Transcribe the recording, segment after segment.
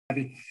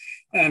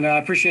And I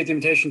appreciate the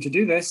invitation to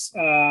do this.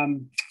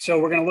 So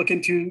we're going to look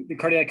into the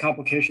cardiac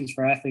complications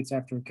for athletes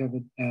after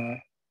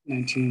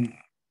COVID-19.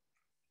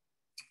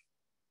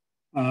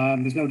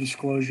 There's no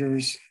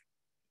disclosures.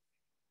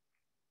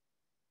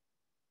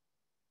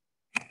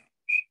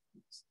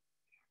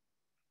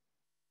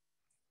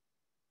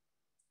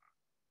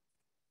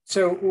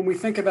 So when we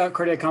think about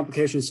cardiac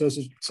complications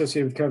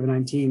associated with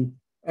COVID-19,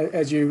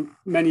 as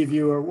many of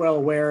you are well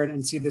aware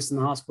and see this in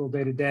the hospital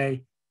day to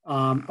day,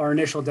 our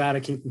initial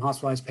data came from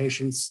hospitalized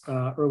patients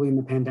early in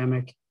the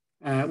pandemic,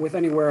 with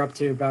anywhere up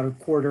to about a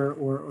quarter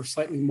or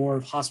slightly more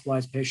of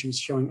hospitalized patients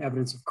showing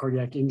evidence of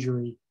cardiac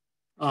injury.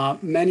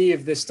 Many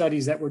of the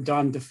studies that were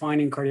done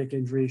defining cardiac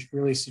injury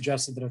really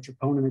suggested that a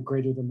troponin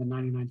greater than the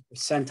 99th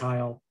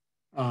percentile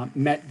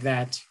met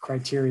that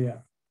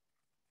criteria.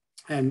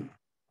 And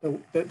the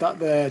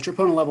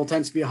troponin level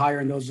tends to be higher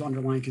in those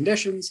underlying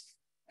conditions,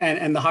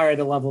 and the higher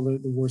the level, the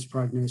worse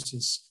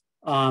prognosis.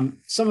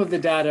 Some of the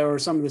data or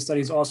some of the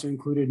studies also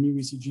included new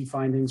ECG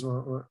findings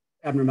or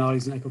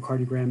abnormalities in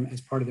echocardiogram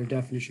as part of their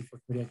definition for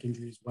cardiac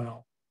injury as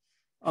well.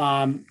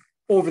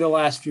 Over the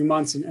last few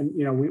months, and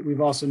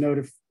we've also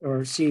noted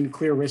or seen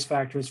clear risk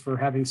factors for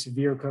having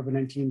severe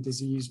COVID-19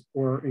 disease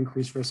or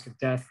increased risk of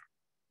death.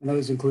 And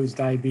those includes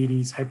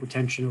diabetes,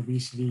 hypertension,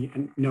 obesity,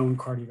 and known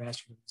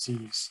cardiovascular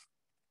disease.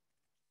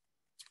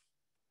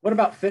 What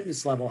about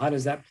fitness level? How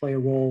does that play a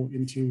role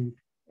into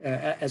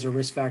as a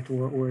risk factor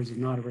or is it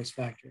not a risk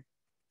factor?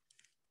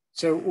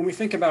 So when we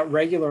think about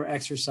regular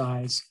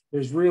exercise,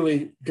 there's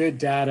really good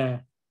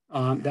data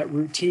that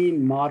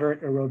routine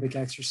moderate aerobic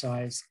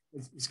exercise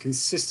has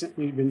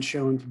consistently been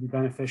shown to be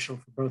beneficial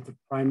for both the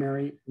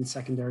primary and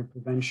secondary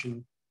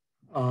prevention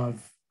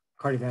of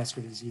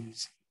cardiovascular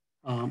disease.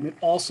 It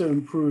also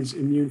improves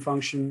immune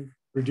function,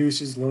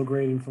 reduces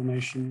low-grade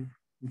inflammation,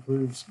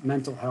 improves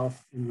mental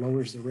health, and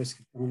lowers the risk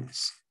of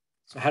illness.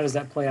 So how does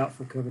that play out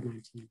for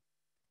COVID-19?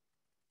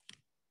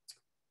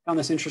 Found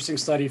this interesting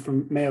study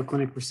from Mayo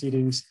Clinic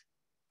proceedings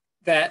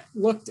that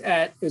looked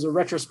at, is a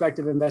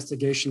retrospective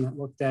investigation that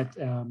looked at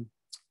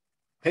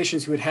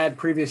patients who had had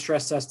previous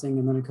stress testing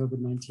and then a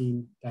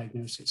COVID-19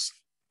 diagnosis.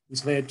 And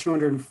so they had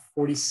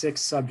 246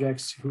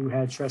 subjects who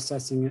had stress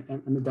testing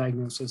and the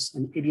diagnosis,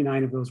 and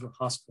 89 of those were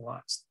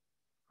hospitalized.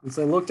 And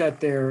so they looked at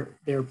their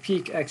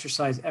peak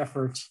exercise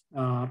effort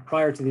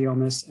prior to the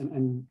illness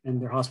and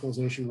their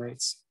hospitalization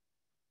rates.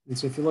 And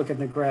so if you look at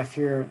the graph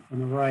here on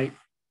the right,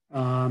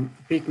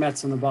 peak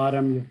METs on the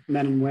bottom, you have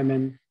men and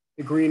women.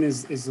 The green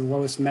is the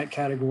lowest MET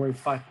category,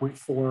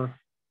 5.4,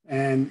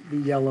 and the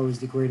yellow is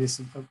the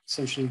greatest,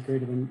 essentially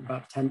greater than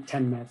about 10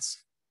 METs.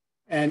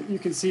 And you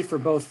can see for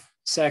both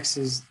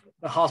sexes,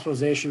 the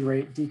hospitalization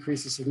rate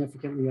decreases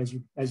significantly as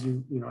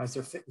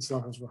their fitness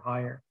levels were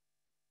higher.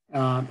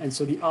 And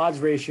so the odds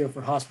ratio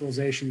for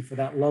hospitalization for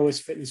that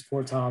lowest fitness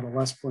quartile, the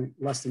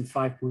less than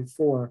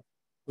 5.4,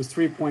 was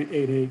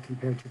 3.88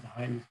 compared to the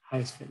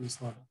highest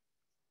fitness level.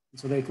 And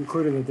so they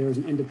concluded that there was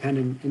an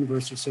independent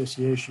inverse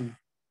association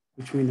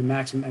between the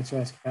maximum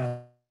exercise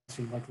capacity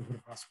and likelihood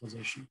of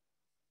hospitalization.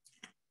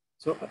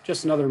 So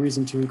just another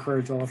reason to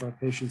encourage all of our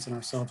patients and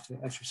ourselves to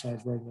exercise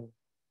regularly.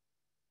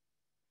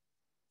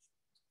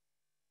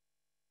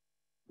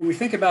 When we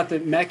think about the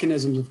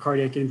mechanisms of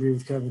cardiac injury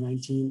with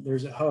COVID-19,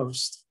 there's a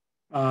host.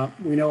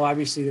 We know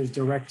obviously there's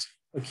direct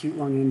acute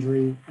lung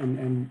injury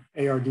and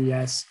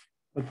ARDS,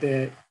 but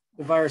the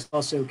virus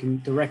also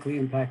can directly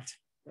impact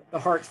the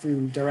heart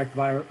through direct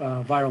viral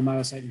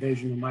myocyte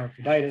invasion and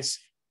myocarditis.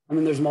 And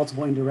then there's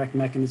multiple indirect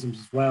mechanisms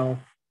as well.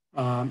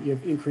 You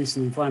have increase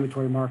in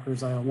inflammatory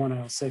markers, IL-1,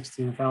 IL-6,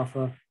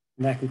 TNF-alpha,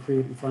 and that can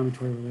create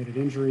inflammatory related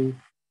injury.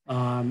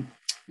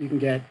 You can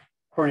get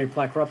coronary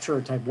plaque rupture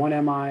or type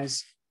 1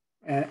 MIs.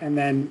 And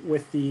then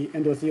with the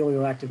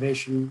endothelial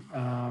activation,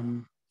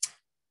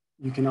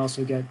 you can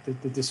also get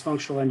the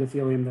dysfunctional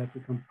endothelium that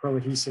become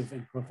pro-adhesive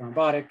and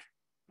prothrombotic,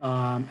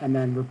 and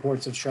then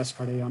reports of stress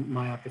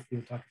cardiomyopathy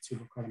or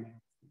Takotsubo cardiomyopathy.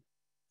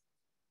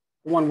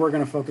 The one we're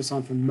going to focus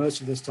on for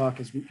most of this talk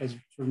as sort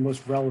of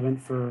most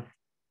relevant for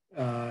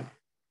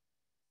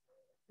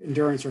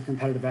endurance or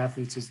competitive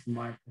athletes is the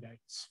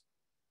myocarditis.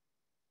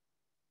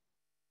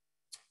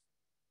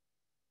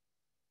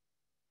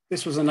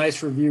 This was a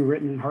nice review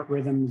written in Heart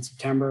Rhythm in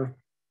September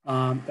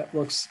it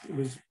was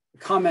a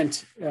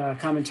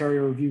commentary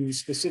or review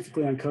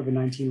specifically on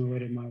COVID-19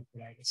 related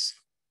myocarditis.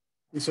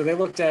 And so they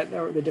looked at,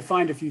 or they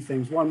defined a few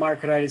things. One,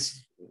 myocarditis,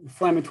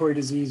 inflammatory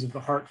disease of the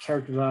heart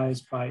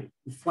characterized by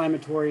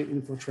inflammatory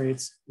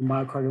infiltrates and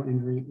myocardial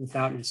injury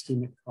without an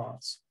ischemic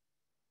cause.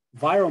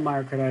 Viral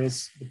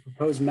myocarditis, the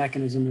proposed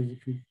mechanism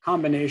is a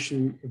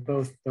combination of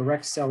both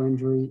direct cell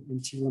injury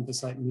and T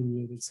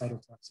lymphocyte-mediated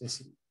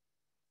cytotoxicity.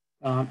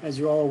 As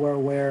you're all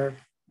aware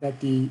that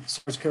the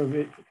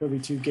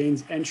SARS-CoV-2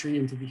 gains entry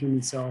into the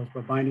human cells by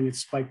binding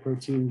its spike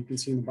protein, you can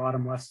see in the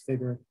bottom left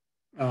figure,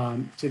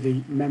 to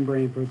the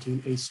membrane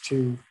protein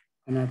ACE2,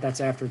 and that's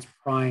after it's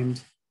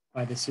primed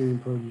by the serine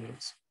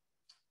protease.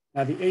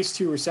 Now, the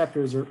ACE2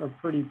 receptors are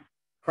pretty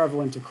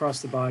prevalent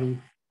across the body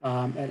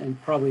and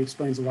probably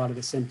explains a lot of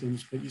the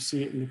symptoms, but you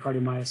see it in the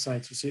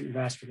cardiomyocytes, you see it in the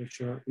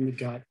vasculature, in the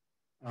gut,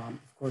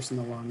 of course, in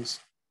the lungs.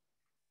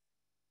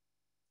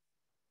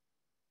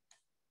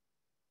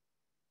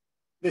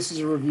 This is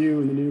a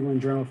review in the New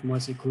England Journal from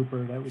Wesley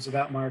Cooper that was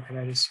about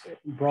myocarditis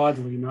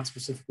broadly, not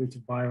specifically to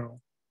viral.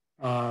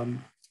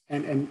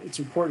 And it's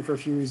important for a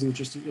few reasons,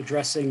 just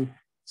addressing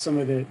some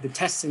of the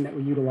testing that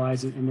we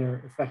utilize in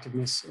their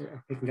effectiveness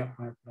of picking up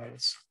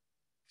myocarditis.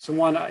 So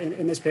one,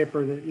 in this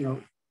paper, that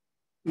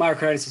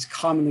myocarditis is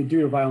commonly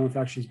due to viral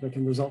infections, but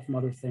can result from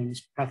other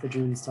things,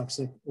 pathogens,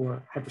 toxic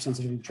or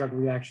hypersensitivity to drug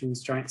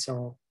reactions, giant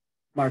cell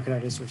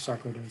myocarditis, or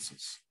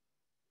sarcoidosis.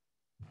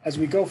 As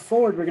we go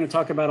forward, we're going to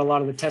talk about a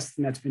lot of the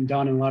testing that's been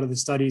done and a lot of the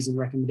studies and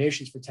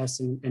recommendations for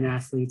testing in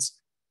athletes.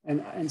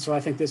 And so I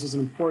think this is an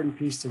important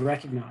piece to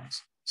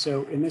recognize.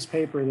 So in this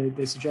paper,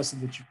 they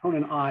suggested that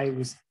troponin I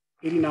was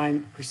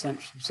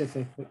 89%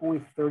 specific, but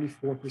only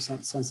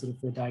 34% sensitive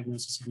for the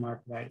diagnosis of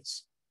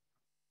myocarditis.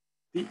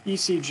 The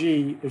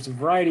ECG, there's a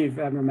variety of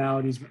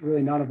abnormalities, but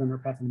really none of them are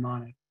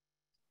pathognomonic.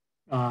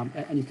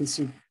 And you can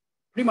see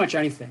pretty much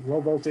anything: low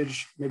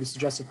voltage, maybe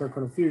suggestive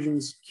pericardial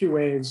effusions, Q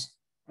waves,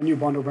 a new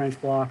bundle branch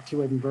block,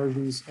 T-wave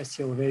inversions,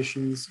 ST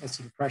elevations,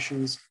 ST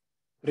depressions.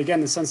 But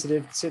again, the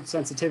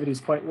sensitivity is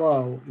quite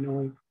low,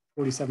 only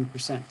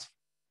 47%.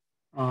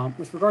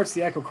 With regards to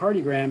the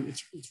echocardiogram,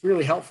 it's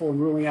really helpful in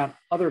ruling out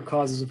other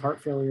causes of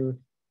heart failure,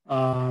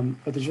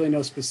 but there's really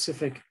no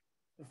specific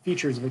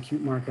features of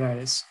acute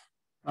myocarditis.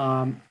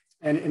 And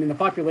in the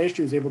population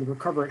who is able to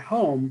recover at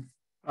home,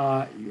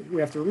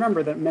 we have to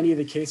remember that many of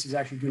the cases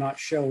actually do not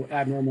show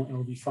abnormal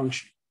LV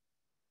function.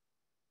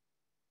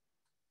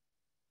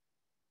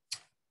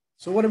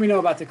 So what do we know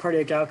about the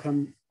cardiac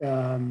outcome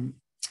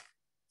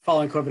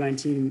following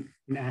COVID-19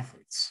 in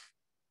athletes?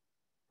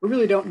 We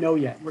really don't know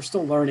yet. We're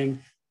still learning.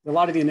 A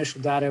lot of the initial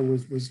data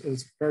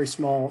was very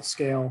small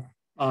scale,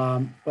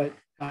 but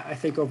I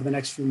think over the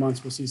next few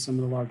months, we'll see some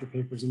of the larger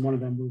papers, and one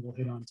of them we will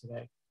hit on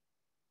today.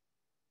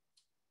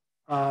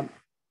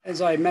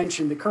 As I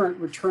mentioned, the current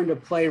return to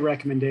play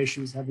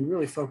recommendations have been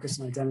really focused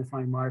on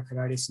identifying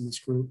myocarditis in this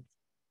group.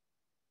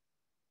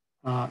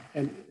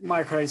 And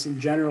myocarditis in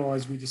general,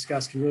 as we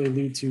discussed, can really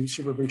lead to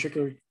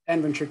supraventricular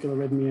and ventricular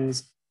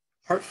arrhythmias,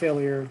 heart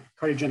failure,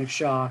 cardiogenic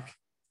shock,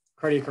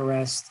 cardiac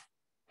arrest,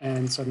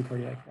 and sudden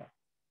cardiac death.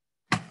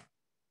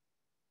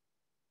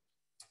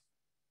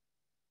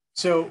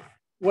 So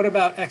what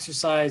about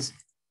exercise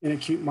in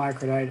acute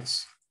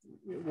myocarditis?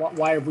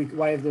 Why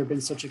have there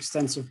been such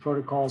extensive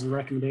protocols and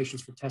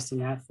recommendations for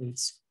testing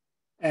athletes?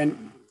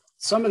 And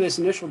some of this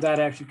initial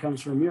data actually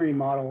comes from a murine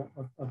model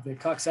of the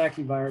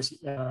Coxsackie virus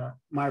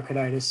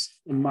myocarditis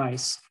in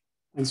mice.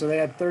 And so they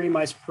had 30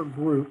 mice per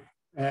group,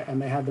 and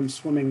they had them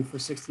swimming for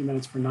 60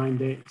 minutes for 9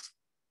 days.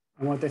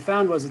 And what they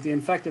found was that the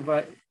infected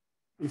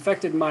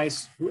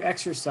mice who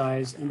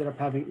exercised ended up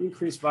having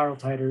increased viral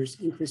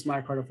titers, increased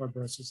myocardial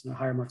fibrosis, and a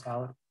higher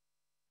mortality.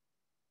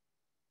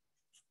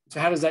 So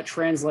how does that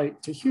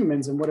translate to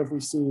humans, and what have we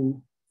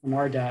seen from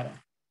our data?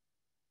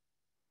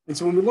 And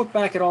so when we look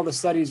back at all the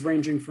studies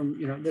ranging from,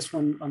 this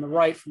one on the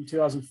right from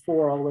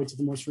 2004 all the way to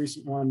the most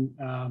recent one,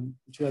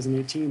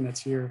 2018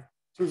 that's here,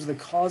 in terms of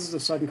the causes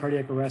of sudden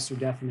cardiac arrest or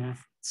death in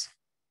athletes.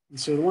 And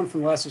so the one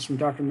from the left is from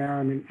Dr.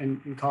 Marin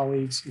and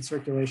colleagues in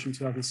Circulation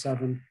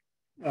 2007.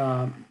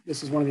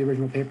 This is one of the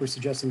original papers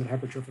suggesting that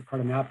hypertrophic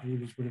cardiomyopathy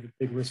was one of the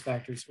big risk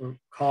factors or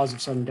cause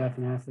of sudden death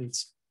in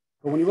athletes.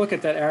 But when you look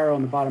at that arrow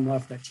on the bottom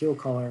left, that teal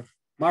color,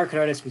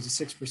 myocarditis was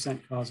a 6%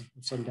 cause of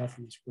sudden death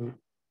in this group.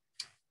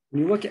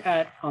 When you look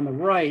at, on the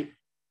right,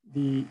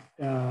 the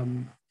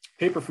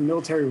paper from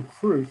military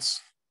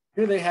recruits,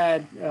 here they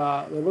had,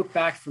 they looked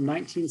back from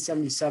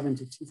 1977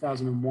 to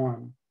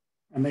 2001,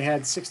 and they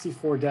had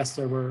 64 deaths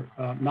that were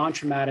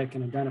non-traumatic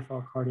and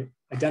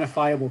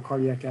identifiable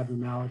cardiac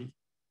abnormality.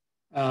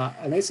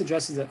 And they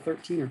suggested that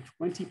 13 or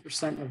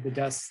 20% of the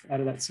deaths out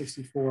of that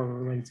 64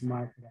 were related to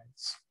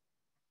myocarditis.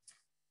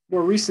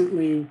 More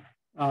recently,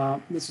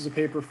 this is a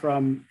paper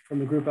from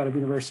the group out of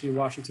University of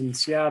Washington in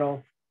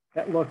Seattle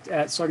that looked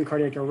at sudden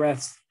cardiac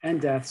arrests and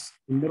deaths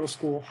in middle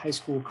school, high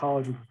school,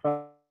 college, and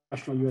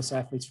professional US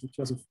athletes from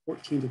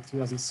 2014 to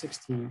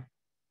 2016.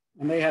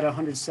 And they had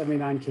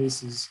 179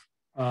 cases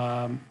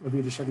of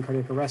either sudden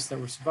cardiac arrests that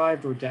were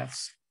survived or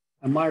deaths.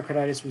 And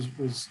myocarditis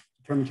was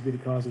determined to be the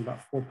cause in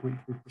about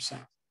 4.3%.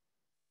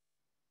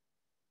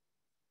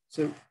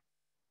 So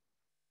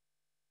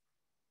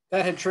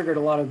that had triggered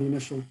a lot of the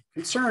initial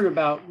concern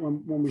about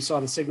when we saw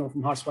the signal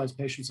from hospitalized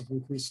patients of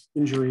increased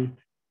injury,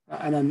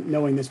 and then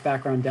knowing this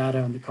background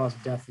data and the cause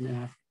of death in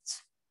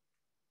athletes.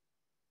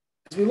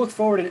 As we look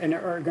forward and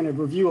are going to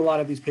review a lot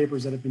of these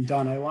papers that have been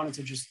done, I wanted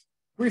to just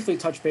briefly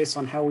touch base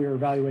on how we were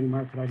evaluating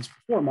myocarditis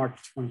before March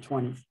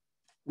 2020.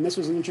 And this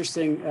was an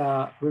interesting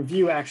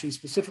review, actually,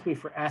 specifically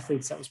for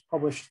athletes that was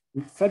published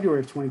in February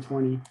of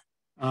 2020.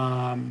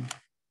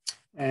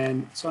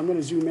 And so I'm going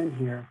to zoom in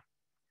here.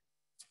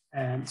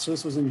 And so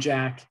this was in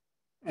JACC.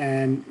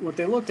 And what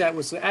they looked at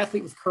was the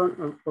athlete with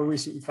current or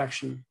recent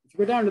infection. If you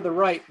go down to the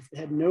right, if they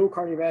had no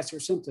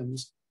cardiovascular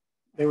symptoms,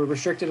 they were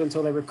restricted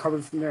until they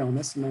recovered from their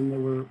illness, and then they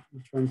were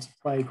returned to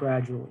play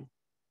gradually.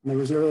 And there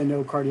was really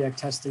no cardiac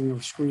testing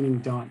or screening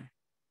done.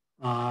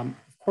 Of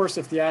course,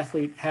 if the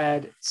athlete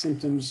had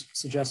symptoms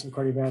suggestive of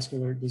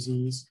cardiovascular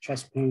disease,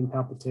 chest pain,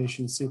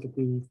 palpitations,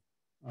 syncope,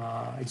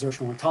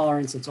 exertional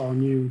intolerance, it's all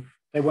new.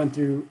 They went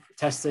through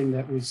testing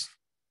that was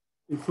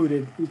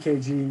included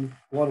EKG,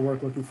 a lot of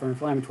work looking for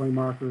inflammatory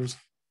markers,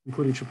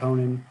 including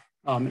troponin,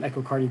 an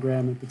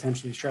echocardiogram, and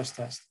potentially a stress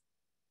test.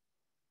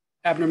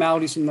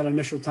 Abnormalities from that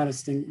initial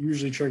testing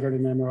usually triggered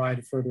an MRI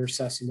to further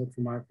assess and look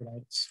for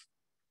myocarditis.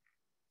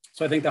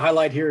 So I think the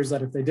highlight here is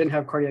that if they didn't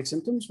have cardiac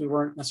symptoms, we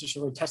weren't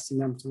necessarily testing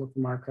them to look for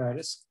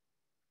myocarditis.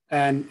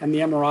 And the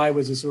MRI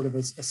was a sort of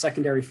a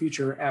secondary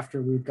feature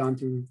after we'd gone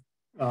through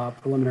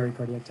preliminary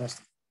cardiac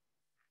testing.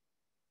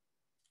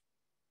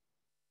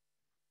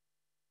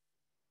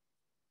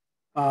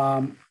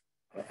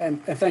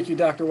 And thank you,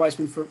 Dr.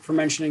 Weissman, for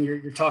mentioning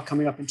your talk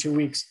coming up in 2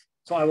 weeks.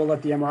 So I will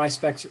let the MRI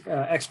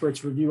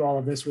experts review all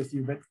of this with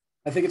you, but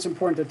I think it's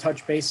important to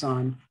touch base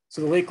on.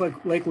 So the Lake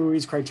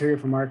Louise criteria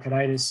for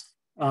myocarditis,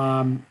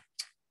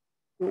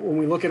 when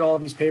we look at all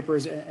of these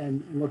papers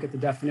and look at the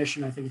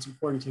definition, I think it's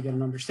important to get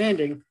an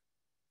understanding.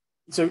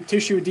 So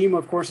tissue edema,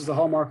 of course, is the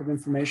hallmark of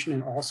inflammation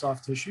in all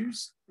soft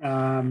tissues.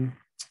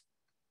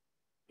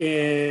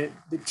 The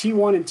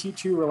T1 and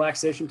T2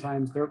 relaxation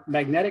times, they're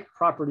magnetic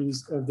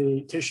properties of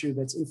the tissue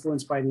that's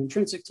influenced by the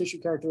intrinsic tissue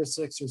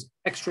characteristics, there's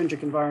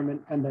extrinsic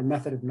environment, and the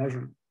method of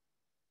measurement.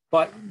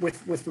 But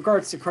with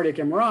regards to cardiac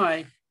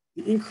MRI,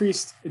 the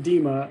increased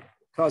edema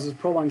causes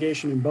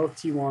prolongation in both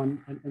T1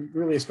 and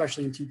really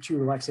especially in T2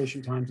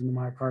 relaxation times in the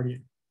myocardium.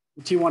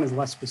 The T1 is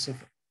less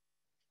specific.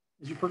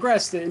 As you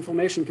progress, the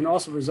inflammation can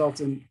also result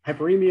in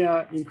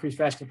hyperemia, increased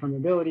vascular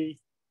permeability,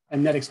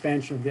 and net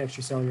expansion of the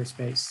extracellular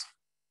space.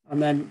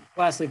 And then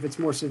lastly, if it's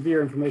more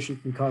severe, inflammation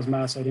can cause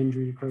myocyte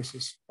injury,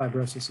 necrosis,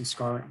 fibrosis, and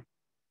scarring.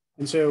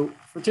 And so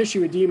for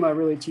tissue edema,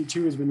 really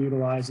T2 has been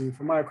utilized. And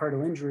for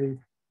myocardial injury,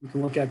 you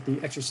can look at the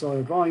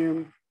extracellular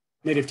volume,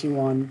 native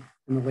T1,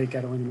 and the late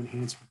gadolinium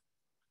enhancement.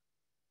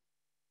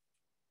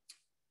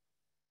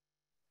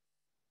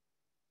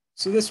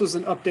 So this was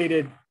an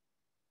updated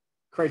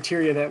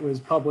criteria that was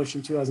published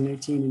in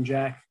 2018 in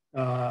JACC,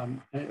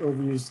 and it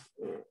overused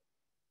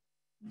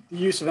the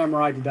use of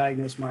MRI to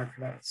diagnose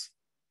myocarditis.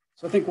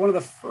 So I think one of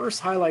the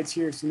first highlights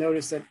here is to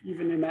notice that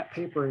even in that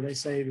paper, they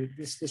say that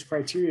this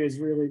criteria is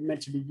really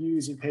meant to be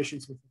used in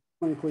patients with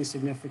clinically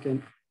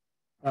significant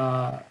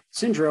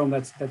syndrome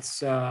that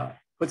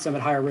puts them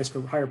at higher risk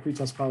or higher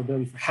pretest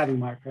probability for having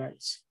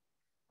myocarditis.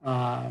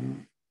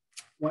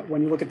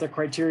 When you look at the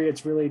criteria,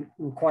 it really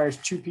requires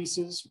 2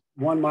 pieces,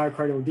 one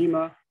myocardial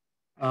edema,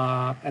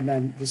 and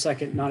then the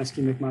second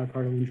non-ischemic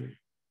myocardial injury.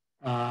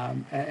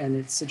 And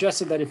it's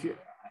suggested that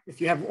if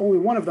you have only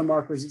one of the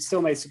markers, it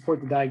still may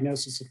support the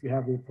diagnosis if you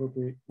have the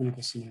appropriate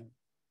clinical scenario.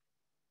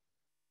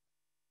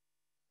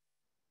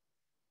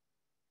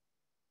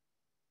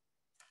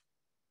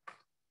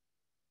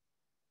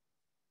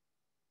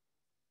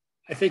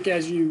 I think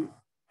as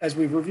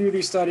we review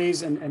these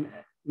studies and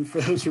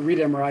for those who read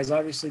MRIs,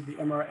 obviously the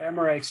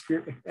MRI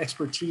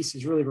expertise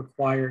is really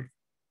required.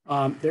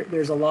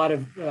 There's a lot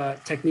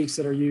of techniques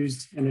that are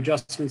used and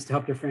adjustments to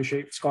help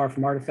differentiate scar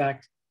from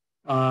artifact.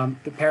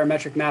 The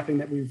parametric mapping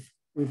that we've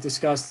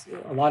discussed,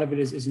 a lot of it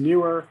is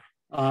newer,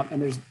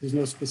 and there's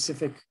no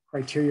specific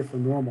criteria for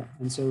normal.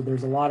 And so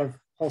there's a lot of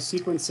whole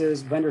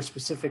sequences,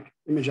 vendor-specific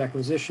image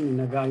acquisition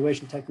and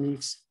evaluation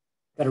techniques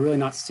that are really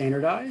not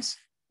standardized.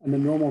 And the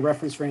normal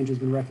reference range has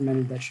been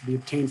recommended that should be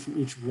obtained from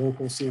each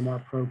local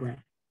CMR program.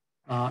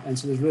 And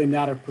so there's really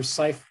not a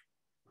precise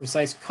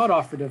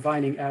cutoff for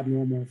defining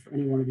abnormal for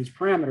any one of these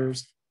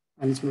parameters.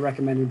 And it's been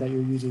recommended that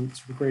you're using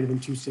sort of greater than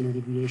 2 standard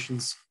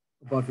deviations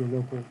above your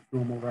local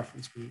normal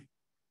reference mean.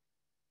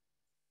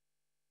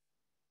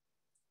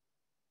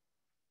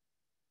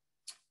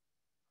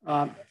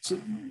 So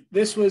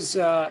this was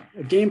a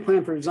game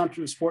plan for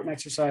resumption of sport and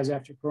exercise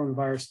after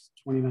coronavirus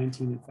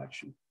 2019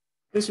 infection.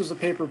 This was a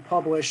paper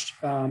published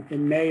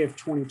in May of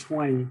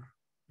 2020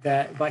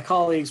 that by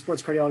colleagues,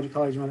 sports cardiology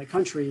colleagues around the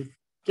country,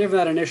 given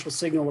that initial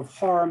signal of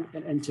harm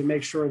and to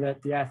make sure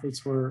that the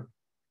athletes were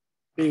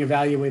being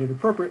evaluated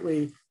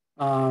appropriately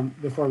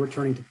before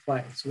returning to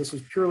play. So this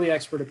was purely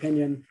expert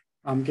opinion,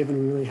 given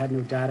we really had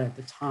no data at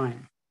the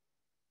time.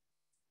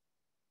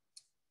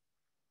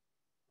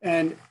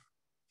 And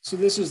so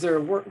this is their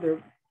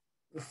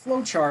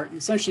flow chart.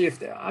 Essentially, if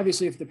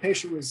the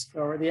patient was,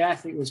 or the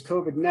athlete was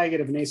COVID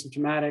negative and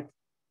asymptomatic,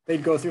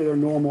 they'd go through their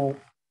normal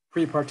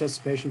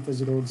pre-participation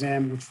physical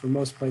exam, which for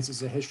most places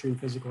is a history and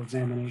physical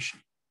examination.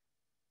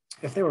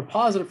 If they were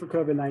positive for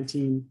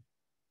COVID-19,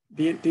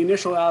 the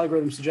initial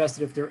algorithm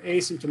suggested if they're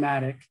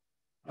asymptomatic,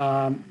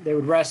 they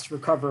would rest,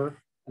 recover,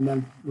 and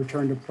then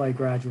return to play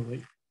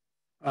gradually.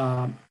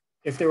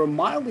 If they were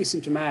mildly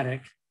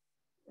symptomatic,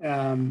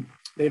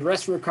 they'd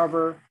rest and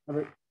recover, have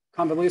a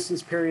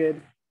convalescence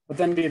period, but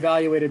then be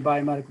evaluated by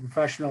a medical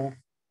professional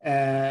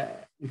and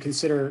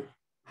consider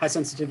high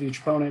sensitivity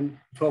troponin,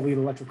 12-lead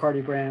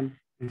electrocardiogram,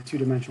 and a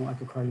 2-dimensional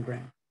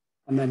echocardiogram,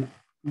 and then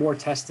more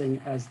testing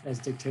as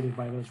dictated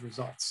by those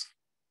results.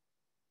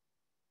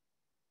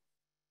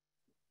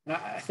 And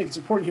I think it's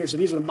important here. So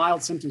these are the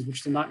mild symptoms,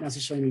 which do not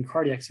necessarily mean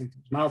cardiac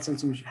symptoms. Mild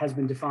symptoms has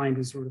been defined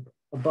as sort of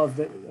above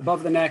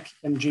the neck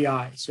and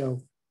GI. So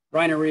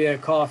rhinorrhea,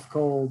 cough,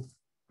 cold,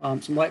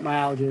 some light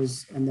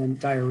myalgias, and then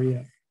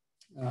diarrhea.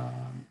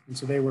 And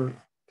so they were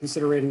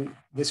considering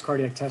this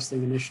cardiac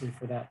testing initially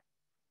for that.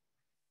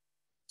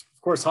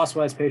 Of course,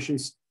 hospitalized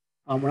patients,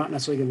 we're not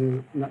necessarily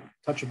going to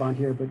touch upon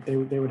here, but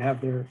they would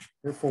have their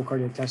full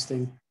cardiac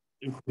testing,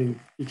 including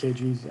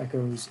EKGs,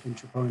 echoes, and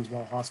troponins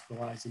while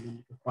hospitalized, and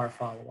then require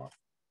follow-up.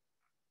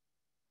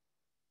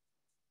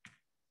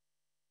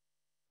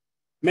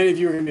 Many of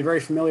you are going to be very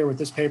familiar with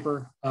this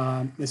paper.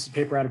 This is a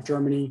paper out of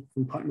Germany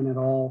from Puntman et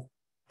al.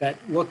 That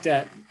looked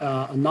at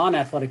a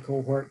non-athletic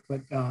cohort,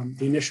 but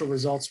the initial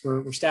results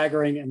were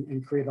staggering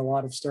and created a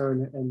lot of stir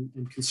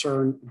and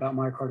concern about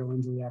myocardial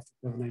injury after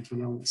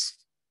COVID-19 illness.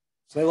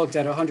 So they looked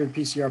at 100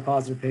 PCR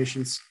positive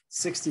patients,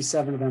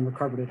 67 of them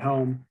recovered at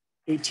home,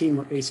 18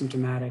 were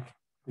asymptomatic,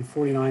 and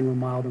 49 were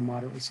mild or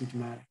moderately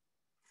symptomatic.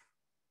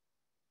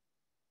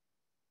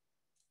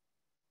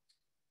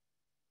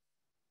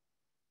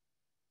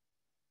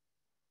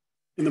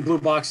 In the blue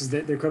boxes,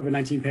 they're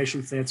COVID-19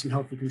 patients. They had some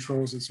healthy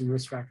controls and some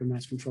risk factor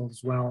match controls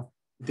as well.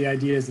 But the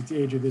idea is that the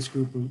age of this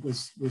group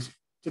was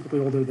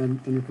typically older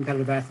than the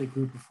competitive athlete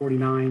group of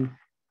 49,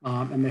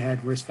 and they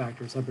had risk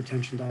factors: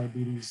 hypertension,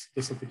 diabetes,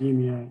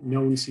 dyslipidemia,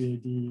 known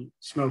CAD,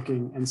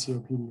 smoking, and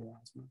COPD or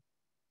asthma.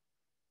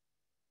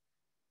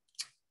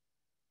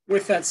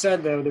 With that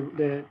said, though,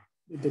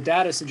 the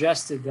data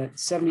suggested that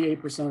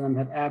 78% of them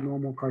had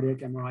abnormal cardiac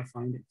MRI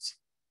findings.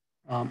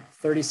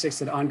 36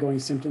 had ongoing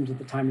symptoms at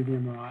the time of the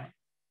MRI.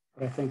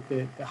 But I think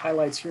the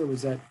highlights here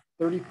was that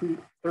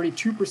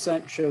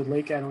 32% showed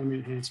late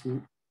gadolinium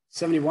enhancement,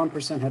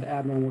 71% had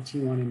abnormal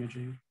T1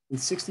 imaging, and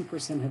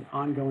 60% had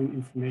ongoing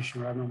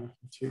inflammation or abnormal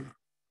T2.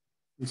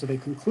 And so they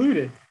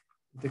concluded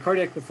that the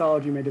cardiac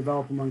pathology may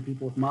develop among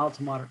people with mild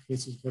to moderate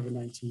cases of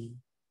COVID-19,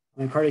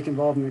 and cardiac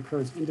involvement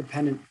occurs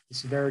independent of the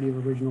severity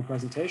of original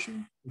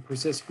presentation and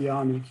persists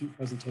beyond the acute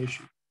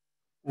presentation.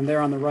 And there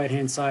on the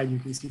right-hand side, you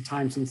can see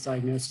time since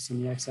diagnosis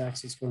on the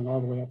x-axis going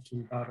all the way up to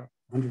about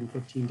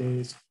 115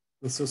 days,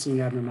 with still seeing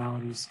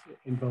abnormalities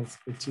in both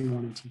the T1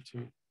 and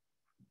T2.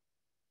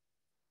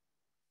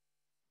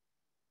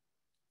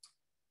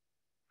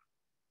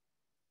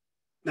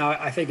 Now,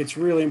 I think it's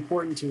really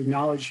important to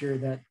acknowledge here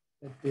that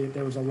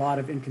there was a lot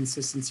of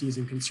inconsistencies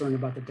and concern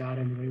about the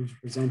data and the way it was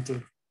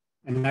presented,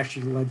 and it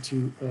actually led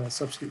to a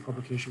subsequent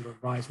publication of a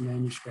revised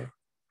manuscript.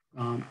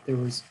 There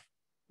was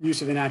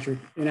use of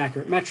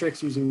inaccurate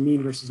metrics using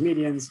mean versus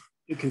medians,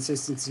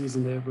 inconsistencies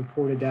in the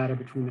reported data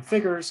between the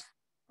figures.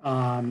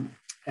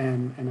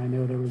 And I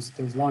know there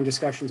was long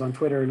discussions on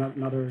Twitter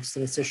and other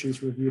statisticians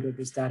who reviewed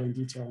this data in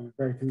detail and were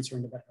very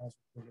concerned about how it was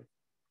reported.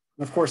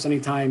 And of course,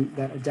 anytime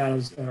that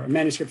a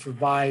manuscript's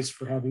revised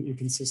for having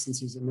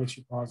inconsistencies, it makes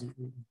you pause and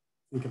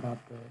think about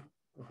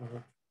the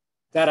whole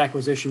data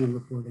acquisition and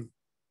reporting.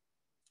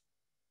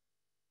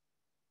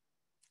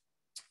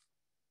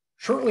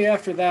 Shortly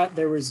after that,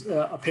 there was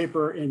a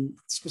paper in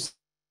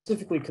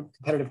specifically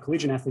competitive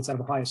collegiate athletes out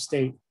of Ohio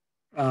State.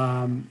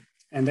 And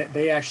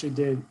they actually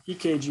did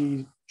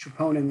EKG,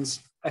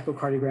 troponins,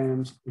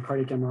 echocardiograms, and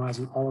cardiac MRIs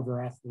in all of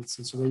their athletes.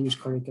 And so they used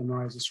cardiac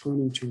MRI as a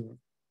screening tool.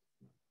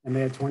 And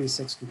they had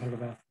 26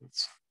 competitive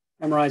athletes.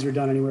 MRIs were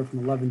done anywhere from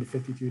 11 to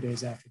 53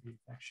 days after the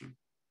infection.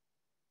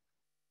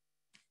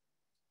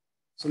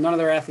 So none of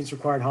their athletes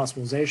required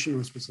hospitalization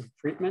or specific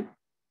treatment.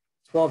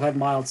 12 had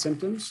mild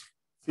symptoms: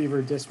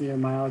 fever, dyspnea,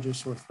 myalgia,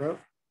 sore throat.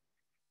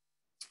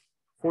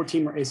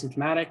 14 were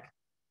asymptomatic.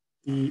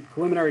 The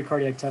preliminary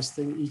cardiac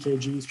testing,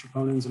 EKGs,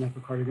 troponins, and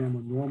echocardiogram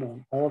were normal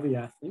in all of the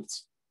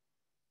athletes.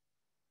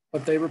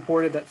 But they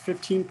reported that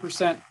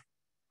 15%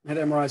 had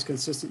MRIs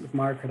consistent with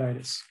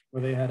myocarditis,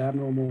 where they had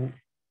abnormal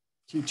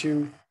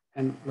T2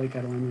 and late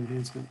gadolinium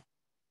enhancement.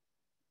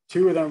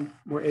 2 of them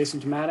were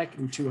asymptomatic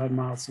and 2 had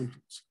mild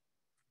symptoms.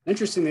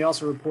 Interestingly, they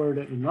also reported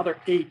that another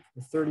 8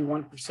 or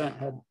 31%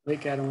 had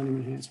late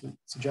gadolinium enhancement,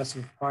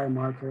 suggestive of prior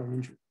myocardial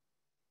injury.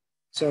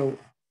 So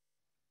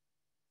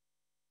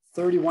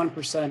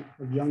 31%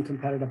 of young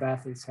competitive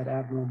athletes had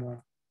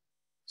abnormal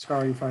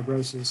scarring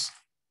fibrosis,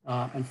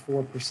 and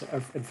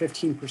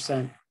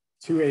 15%,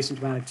 2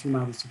 asymptomatic, 2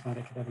 mildly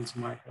symptomatic, had evidence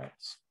of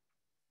myocarditis.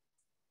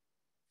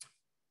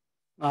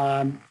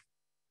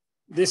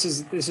 This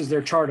is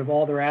their chart of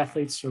all their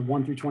athletes, so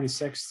 1 through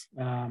 26,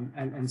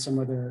 and some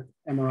of their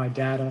MRI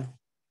data.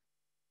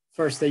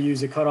 First, they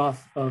use a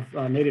cutoff of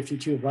native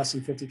T2 of less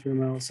than 53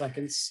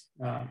 milliseconds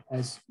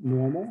as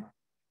normal.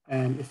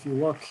 And if you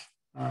look,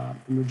 the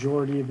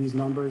majority of these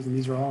numbers, and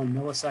these are all in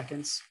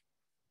milliseconds,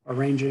 are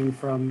ranging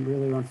from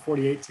really around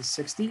 48 to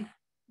 60.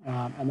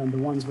 And then the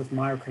ones with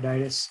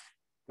myocarditis,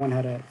 one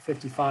had a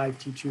 55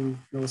 T2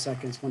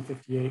 milliseconds,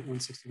 158,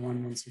 161,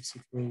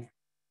 163.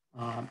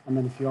 And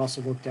then if you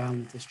also look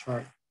down at this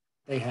chart,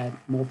 they had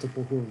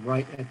multiple who were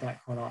right at that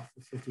cutoff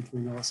of 53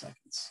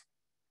 milliseconds.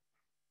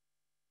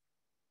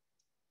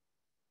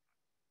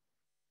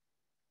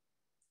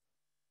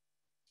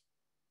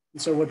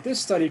 And so what this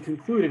study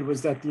concluded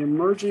was that the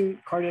emerging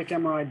cardiac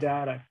MRI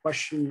data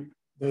questioned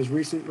those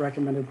recent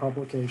recommended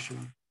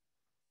publication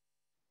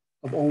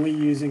of only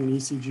using an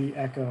ECG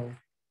echo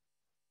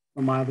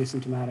or mildly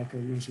symptomatic or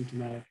no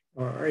symptomatic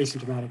or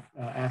asymptomatic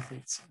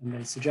athletes. And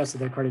they suggested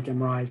that cardiac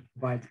MRI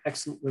provides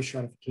excellent risk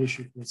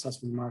stratification for the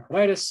assessment of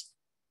myocarditis,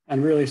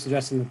 and really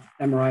suggesting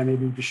that MRI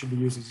maybe should be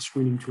used as a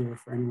screening tool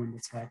for anyone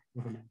that's had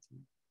COVID-19.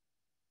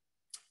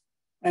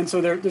 And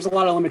so there's a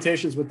lot of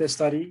limitations with this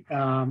study.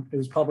 It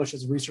was published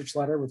as a research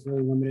letter with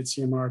really limited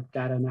CMR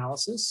data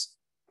analysis.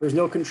 There's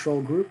no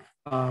control group,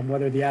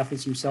 whether the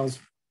athletes themselves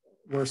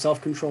were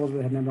self-controlled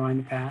or had an MRI in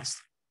the past.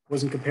 It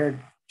wasn't compared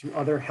to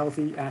other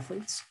healthy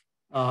athletes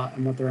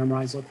and what their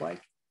MRIs look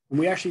like. And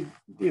we actually,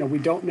 we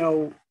don't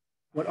know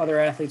what other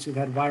athletes who've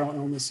had viral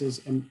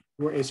illnesses and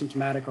who are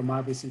asymptomatic or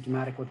mildly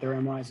symptomatic, what their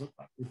MRIs look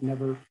like. We've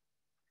never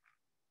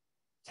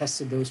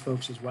tested those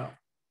folks as well.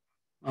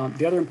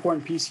 The other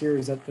important piece here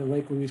is that the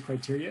Lake-Louise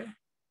criteria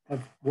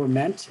were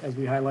meant, as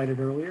we highlighted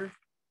earlier,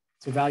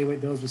 to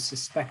evaluate those with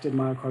suspected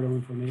myocardial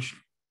inflammation.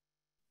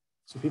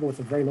 So people with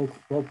a very low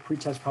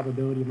pretest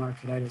probability of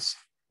myocarditis,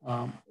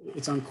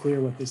 it's unclear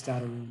what this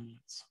data really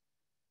means.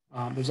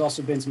 There's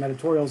also been some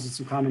editorials and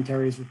some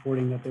commentaries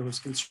reporting that there was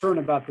concern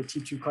about the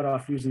T2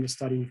 cutoff used in the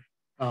study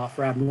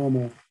for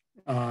abnormal,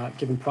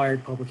 given prior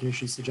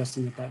publications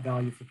suggesting that that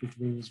value for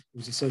P3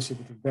 was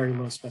associated with a very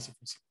low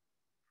specificity.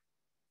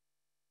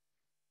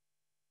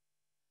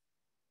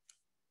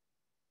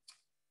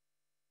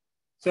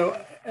 So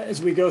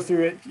as we go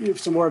through it,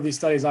 some more of these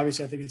studies,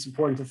 obviously, I think it's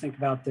important to think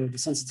about the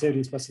sensitivity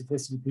and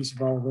specificity piece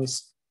of all of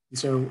this. And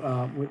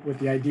so with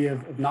the idea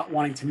of not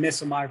wanting to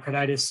miss a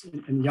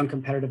myocarditis in young,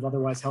 competitive,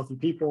 otherwise healthy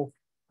people,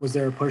 was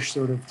there a push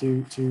sort of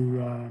to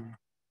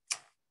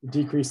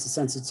decrease the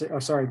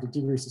sensitivity, to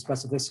decrease the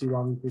specificity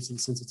while increasing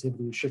the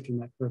sensitivity and shifting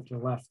that curve to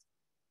the left?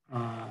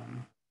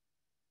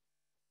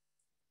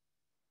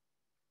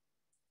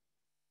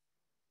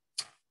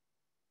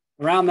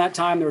 Around that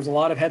time, there was a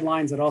lot of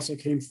headlines that also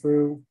came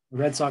through. The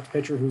Red Sox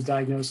pitcher who was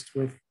diagnosed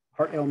with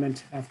heart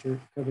ailment after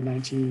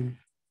COVID-19.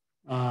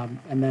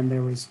 And then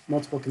there was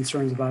multiple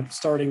concerns about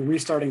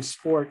restarting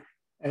sport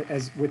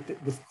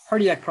with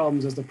cardiac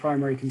problems as the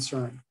primary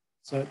concern.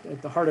 So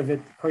at the heart of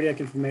it, cardiac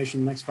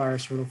inflammation, next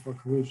virus hurdle for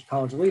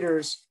college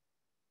leaders,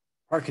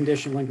 heart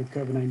condition linked with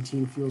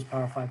COVID-19 fuels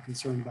Power 5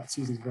 concern about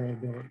season's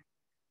variability.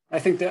 I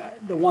think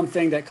that the one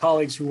thing that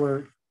colleagues who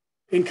were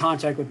in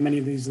contact with many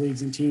of these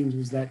leagues and teams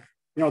was that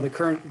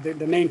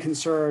the main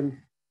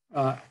concern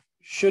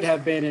should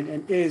have been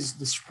and is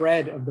the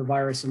spread of the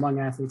virus among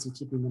athletes and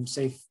keeping them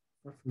safe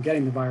from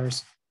getting the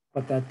virus,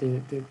 but that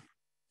the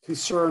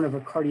concern of a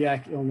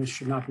cardiac illness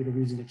should not be the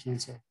reason to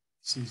cancel the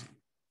season.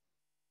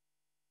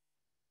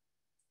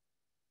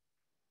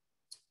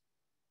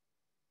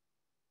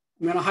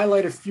 I'm going to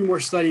highlight a few more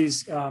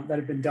studies that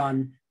have been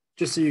done,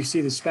 just so you see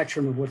the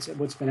spectrum of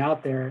what's been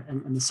out there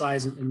and the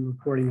size and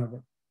reporting of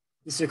it.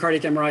 This is a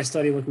cardiac MRI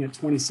study looking at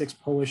 26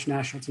 Polish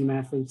national team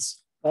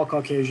athletes, all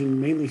Caucasian,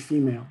 mainly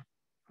female.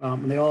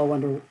 And they all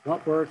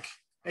underwent work,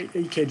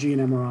 EKG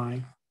and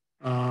MRI.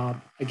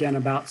 Again,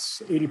 about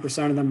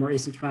 80% of them were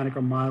asymptomatic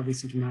or mildly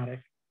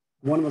symptomatic.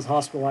 One was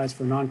hospitalized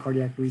for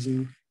non-cardiac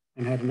reason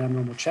and had an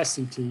abnormal chest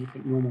CT,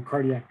 but normal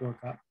cardiac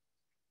workup.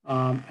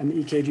 And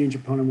the EKG and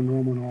troponin were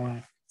normal in all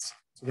athletes.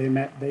 So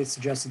they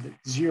suggested that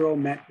 0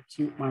 met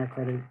acute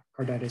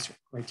myocarditis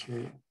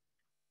criteria.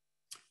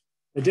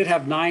 They did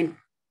have 19%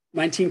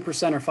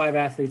 or 5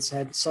 athletes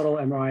had subtle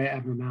MRI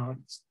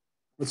abnormalities.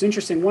 What's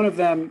interesting, one of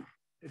them,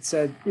 it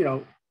said,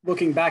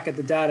 looking back at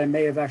the data,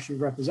 may have actually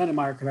represented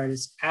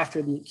myocarditis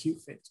after the acute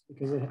phase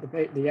because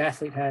the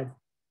athlete had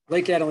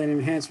late gadolinium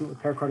enhancement with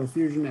pericardial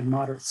effusion and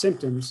moderate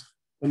symptoms,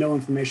 but no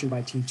inflammation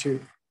by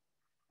T2.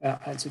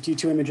 And so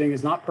T2 imaging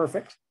is not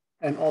perfect.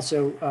 And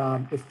also,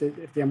 if the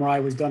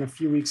MRI was done a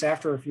few weeks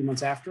after or a few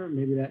months after,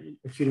 maybe that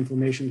acute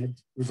inflammation had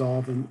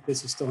resolved and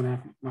this is still an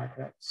athlete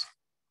myocarditis.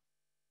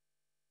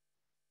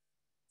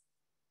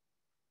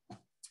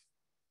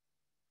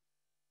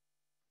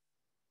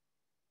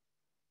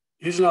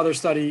 Here's another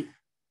study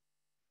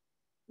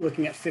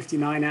looking at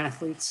 59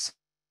 athletes,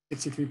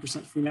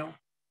 63% female.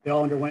 They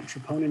all underwent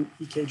troponin,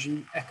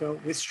 EKG,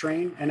 echo with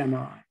strain, and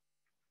MRI.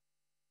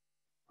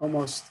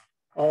 Almost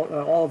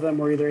all of them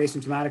were either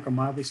asymptomatic or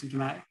mildly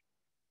symptomatic.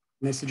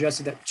 And they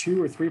suggested that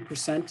 2 or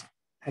 3%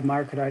 had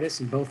myocarditis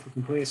and both were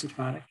completely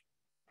asymptomatic.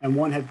 And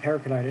one had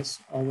pericarditis,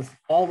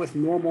 all with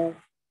normal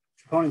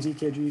troponins,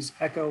 EKGs,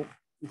 echo,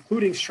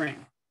 including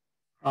strain.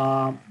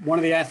 One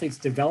of the athletes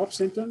developed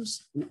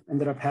symptoms,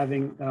 ended up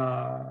having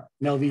an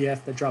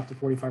LVEF that dropped to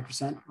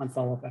 45% on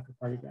follow-up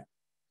echocardiogram.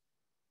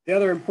 The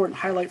other important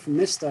highlight from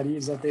this study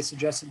is that they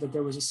suggested that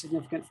there was a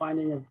significant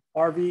finding of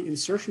RV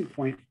insertion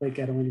point late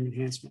gadolinium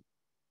enhancement.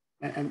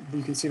 And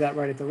you can see that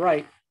right at the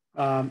right,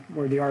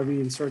 where the RV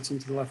inserts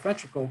into the left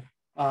ventricle.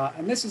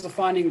 And this is a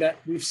finding that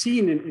we've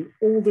seen in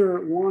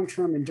older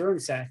long-term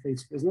endurance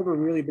athletes, but has never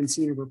really been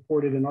seen or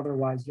reported in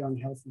otherwise young,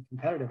 healthy,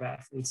 competitive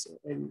athletes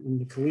in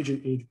the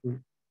collegiate age group.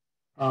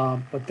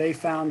 But they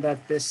found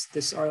that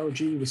this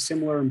ROG was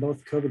similar in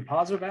both COVID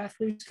positive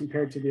athletes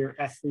compared to their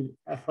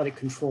athletic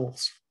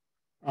controls.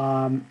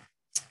 In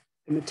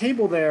the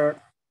table there,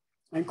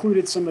 I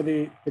included some of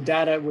the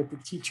data with the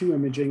T2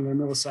 imaging, their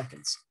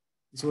milliseconds.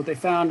 So what they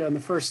found on the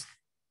first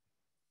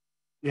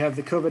You have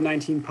the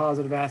COVID-19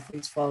 positive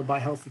athletes followed by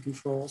healthy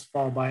controls,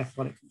 followed by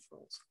athletic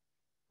controls.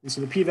 And so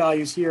the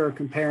p-values here are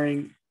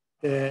comparing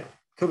the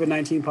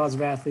COVID-19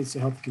 positive athletes to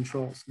healthy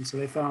controls. And so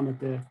they found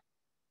that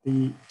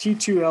the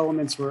T2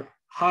 elements were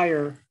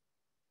higher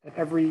at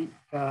every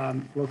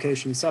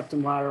location,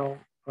 septum, lateral,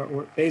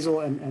 or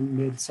basal and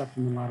mid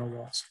septum and lateral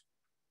walls.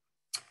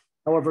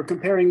 However,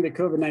 comparing the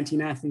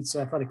COVID-19 athletes to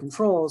athletic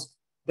controls,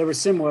 they were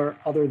similar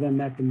other than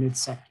at the mid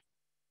septum.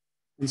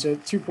 And so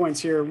 2 points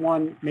here.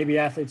 One, maybe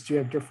athletes do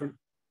have different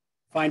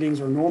findings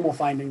or normal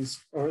findings,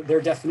 or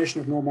their definition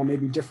of normal may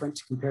be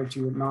different compared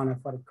to a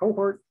non-athletic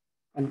cohort,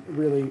 and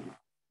really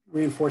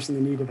reinforcing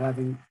the need of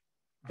having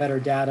better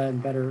data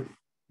and better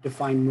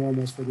defined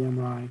normals for the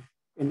MRI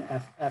in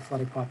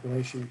athletic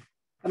population.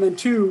 And then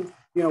two,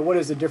 what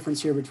is the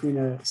difference here between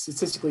a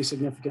statistically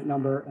significant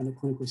number and a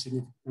clinically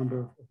significant number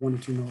of 1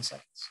 to 2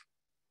 milliseconds?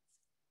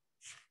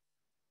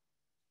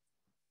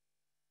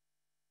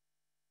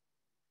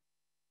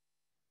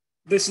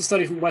 This is a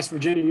study from West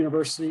Virginia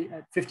University.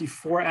 At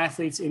 54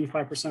 athletes,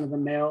 85% of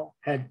them male,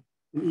 had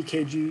an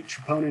EKG,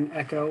 troponin,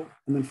 echo,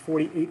 and then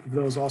 48 of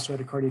those also had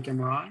a cardiac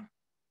MRI.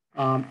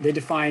 They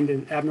defined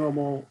an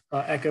abnormal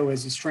echo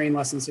as a strain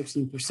less than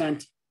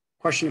 16%,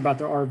 question about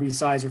their RV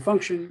size or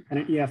function, and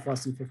an EF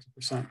less than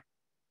 50%.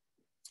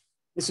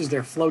 This is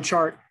their flow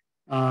chart.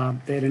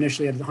 They had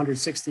initially had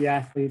 160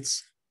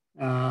 athletes.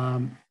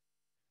 And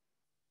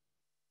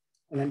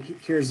then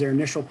here's their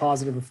initial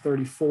positive of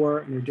 34,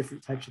 and their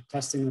different types of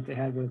testing that they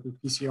had, whether it be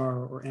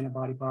PCR or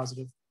antibody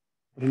positive.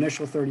 But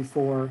initial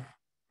 34,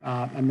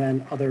 and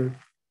then other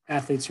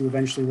athletes who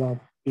eventually, while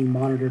being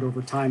monitored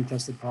over time,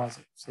 tested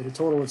positive. So they had a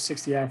total of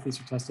 60 athletes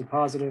who tested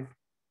positive,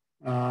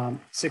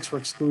 6 were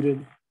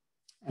excluded,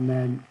 and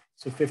then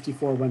so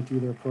 54 went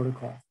through their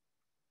protocol.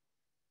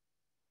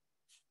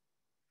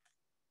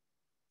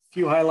 A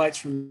few highlights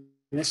from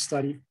this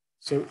study.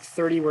 So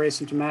 30 were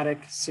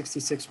asymptomatic,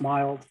 66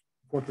 mild,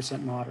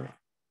 4% moderate.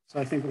 So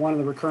I think one of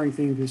the recurring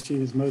themes we've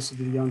seen is most of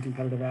the young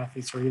competitive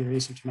athletes are either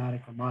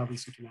asymptomatic or mildly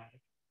symptomatic.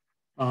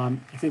 I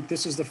think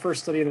this is the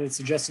first study that had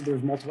suggested there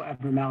was multiple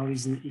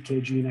abnormalities in the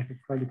EKG and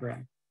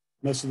echocardiogram.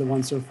 Most of the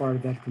ones so far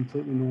have had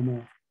completely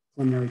normal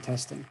preliminary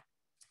testing.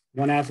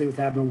 1 athlete with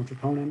abnormal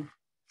troponin,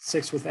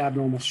 6 with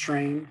abnormal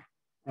strain.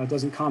 It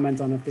doesn't comment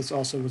on if this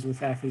also was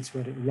with athletes who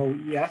had a low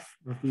EF,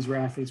 or if these were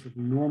athletes with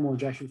normal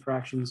ejection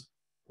fractions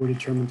who were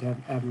determined to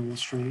have abnormal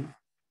strain.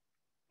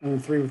 And then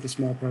 3 with a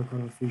small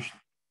pericardial effusion.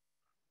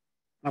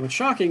 Now, what's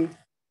shocking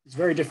is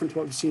very different to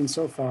what we've seen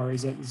so far,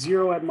 is that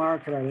 0 had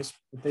myocarditis,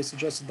 but they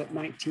suggested that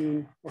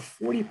 19 or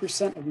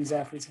 40% of these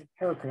athletes had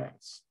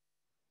pericarditis.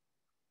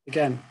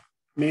 Again,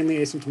 mainly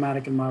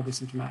asymptomatic and mildly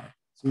symptomatic,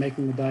 so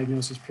making the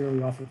diagnosis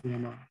purely off of the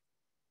MRI.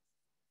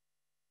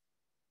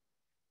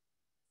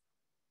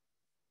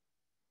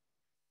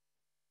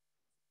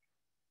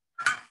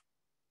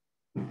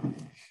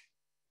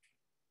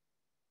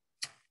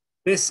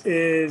 This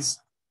is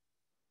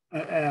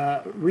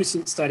a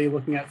recent study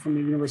looking at from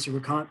the University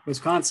of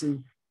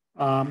Wisconsin,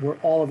 where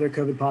all of their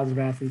COVID positive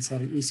athletes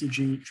had an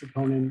ECG,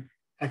 troponin,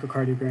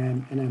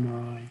 echocardiogram, and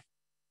MRI.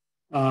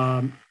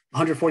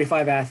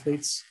 145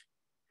 athletes,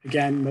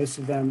 again, most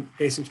of them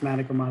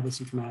asymptomatic or mildly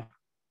symptomatic.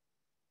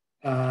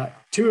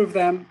 2 of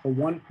them, or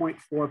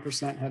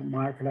 1.4%, had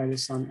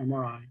myocarditis on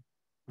MRI.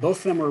 Both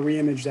of them were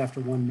reimaged after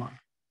 1 month.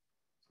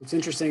 What's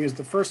interesting is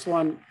the first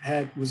one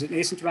was an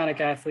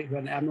asymptomatic athlete who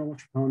had an abnormal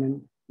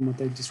troponin and what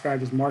they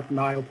described as marked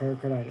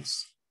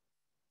myopericarditis.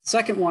 The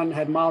second one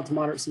had mild to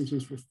moderate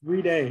symptoms for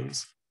 3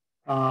 days,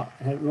 and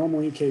had normal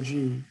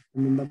EKG.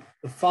 And then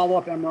the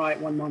follow-up MRI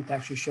at 1 month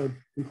actually showed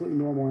completely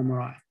normal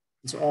MRI.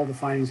 And so all the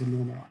findings had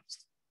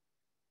normalized.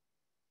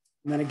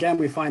 And then again,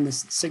 we find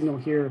this signal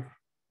here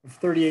of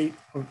 38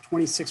 or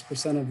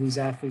 26% of these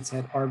athletes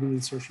had RV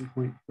insertion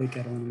point late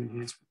gadolinium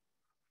enhancement.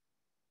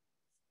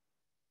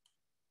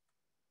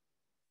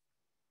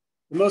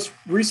 The most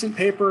recent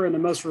paper and the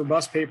most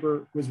robust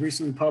paper was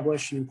recently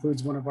published and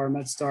includes one of our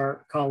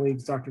Medstar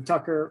colleagues, Dr.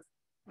 Tucker,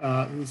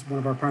 who's one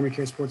of our primary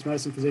care sports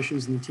medicine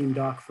physicians and the team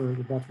doc for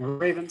the Baltimore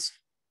Ravens.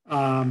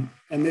 And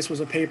this was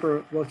a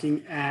paper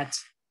looking at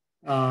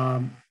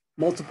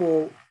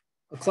multiple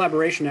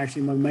collaboration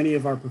actually among many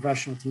of our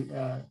professional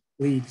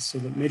leagues. So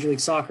the Major League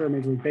Soccer,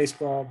 Major League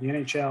Baseball, the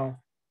NHL,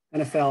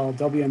 NFL,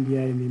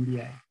 WNBA, and the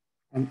NBA.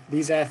 And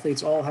these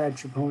athletes all had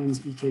troponins,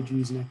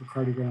 EKGs, and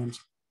echocardiograms,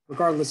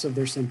 regardless of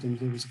their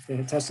symptoms. It was, if they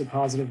had tested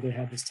positive, they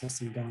had this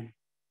testing done.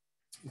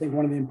 I think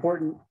one of the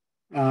important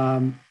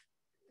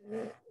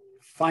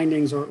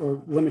findings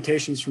or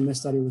limitations from this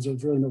study was there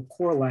was really no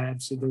core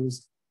lab. So there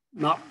was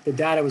not, the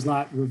data was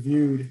not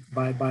reviewed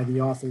by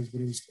the authors,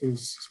 but it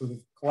was sort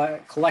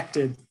of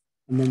collected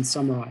and then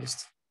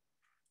summarized.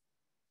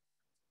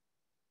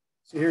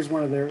 So here's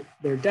one of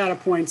their data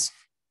points,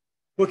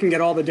 looking at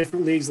all the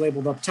different leagues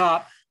labeled up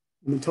top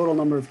and the total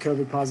number of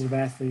COVID positive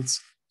athletes.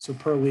 So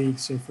per league,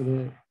 so for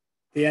the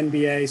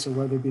NBA, so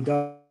whether it be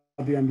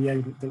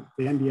WNBA,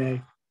 the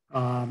NBA,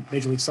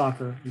 Major League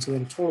Soccer. And so they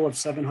had a total of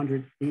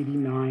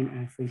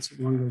 789 athletes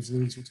among those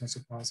leagues who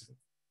tested positive.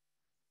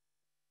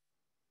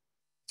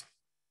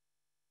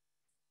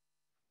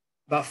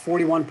 About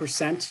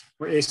 41%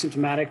 were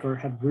asymptomatic or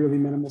had really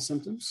minimal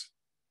symptoms.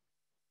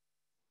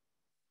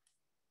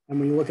 And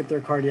when you look at their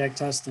cardiac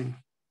testing,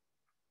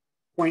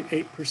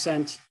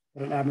 0.8%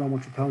 had an abnormal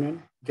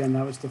troponin. Again,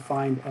 that was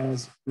defined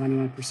as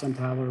 99th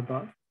percentile or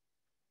above.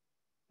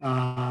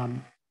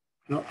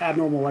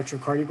 Abnormal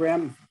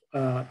electrocardiogram,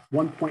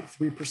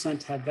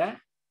 1.3% had that.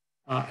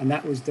 And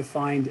that was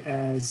defined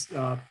as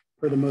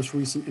per the most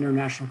recent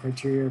international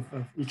criteria of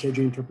EKG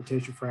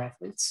interpretation for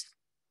athletes.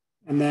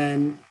 And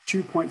then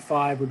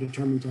 2.5 were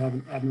determined to have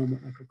an abnormal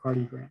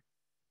echocardiogram.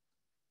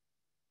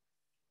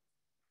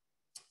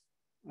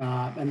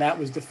 And that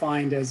was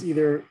defined as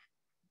either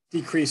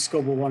decreased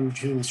scopal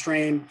longitudinal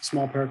strain,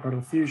 small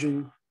pericardial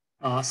effusion.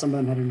 Some of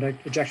them had an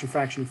ejection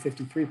fraction of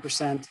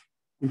 53%,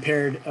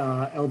 impaired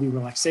LV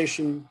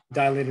relaxation,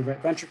 dilated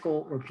right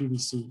ventricle, or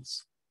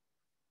PVCs.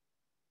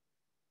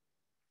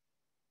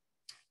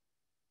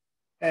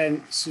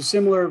 And so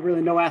similar,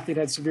 really no athlete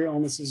had severe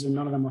illnesses and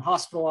none of them were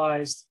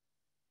hospitalized.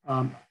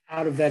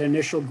 Out of that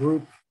initial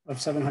group of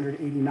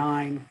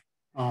 789,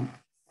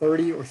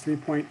 30 or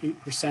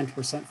 3.8%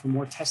 were sent for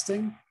more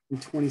testing,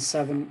 and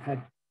 27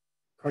 had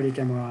cardiac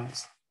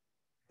MRIs.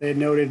 They had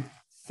noted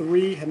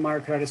 3 had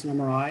myocarditis and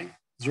MRI,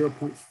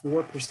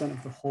 0.4%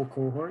 of the whole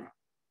cohort,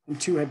 and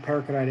 2 had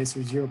pericarditis, or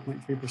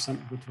 0.3%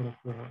 of the total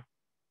cohort.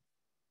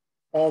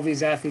 All of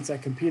these athletes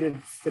that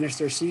competed finished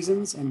their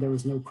seasons, and there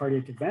was no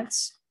cardiac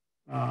events.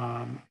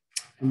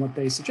 And what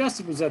they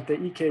suggested was that the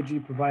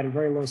EKG provided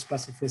very low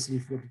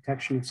specificity for the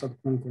detection of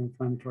subclinical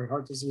inflammatory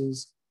heart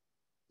disease.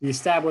 The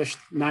established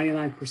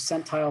 99th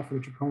percentile for the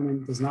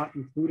troponin does not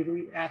include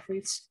elite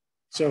athletes.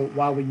 So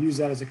while we use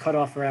that as a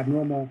cutoff for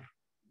abnormal,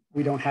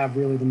 we don't have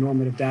really the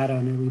normative data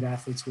on elite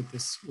athletes with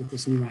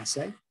this new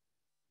assay.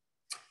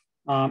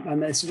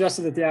 And they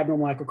suggested that the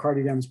abnormal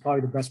echocardiogram is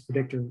probably the best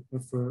predictor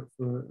for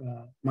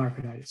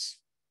myocarditis.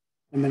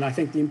 And then I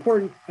think the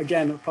important,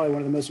 again, probably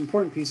one of the most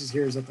important pieces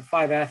here is that the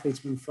 5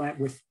 athletes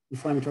with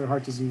inflammatory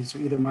heart disease, or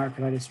either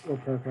myocarditis or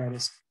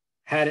pericarditis,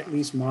 had at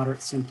least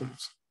moderate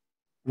symptoms.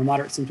 And the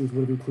moderate symptoms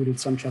would have included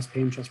some chest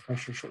pain, chest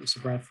pressure, shortness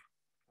of breath,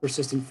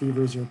 persistent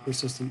fevers, or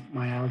persistent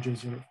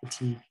myalgias or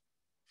fatigue.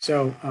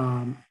 So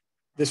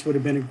this would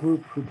have been a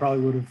group who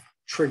probably would have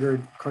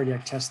triggered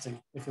cardiac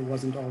testing if it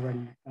wasn't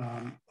already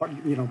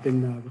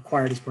been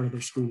required as part of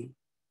their screening.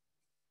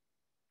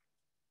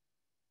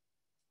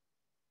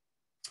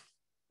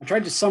 I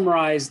tried to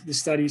summarize the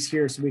studies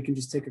here so we can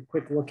just take a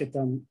quick look at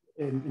them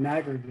in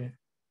aggregate.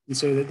 And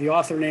so that the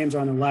author names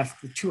are on the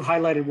left. The 2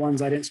 highlighted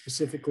ones I didn't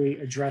specifically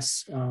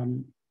address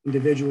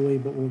individually,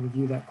 but we'll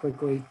review that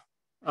quickly.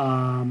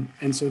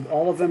 And so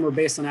all of them were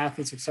based on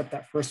athletes except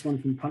that first one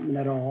from Puntman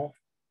et al.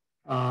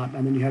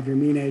 And then you have your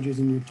mean ages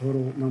and your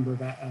total number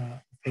of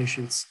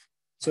patients.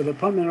 So the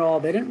Puntman et al.,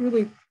 they didn't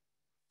really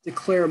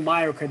declare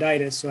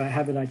myocarditis, so I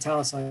have it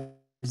italicized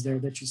there,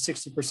 that you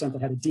 60%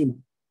 that had edema.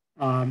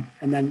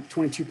 And then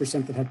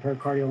 22% that had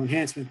pericardial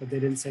enhancement, but they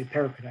didn't say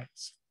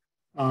pericarditis.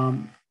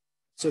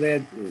 So they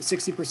had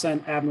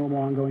 60% abnormal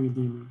ongoing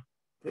edema.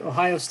 The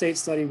Ohio State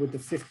study with the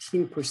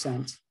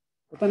 15%,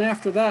 but then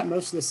after that,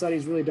 most of the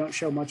studies really don't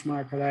show much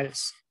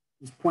myocarditis.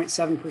 It was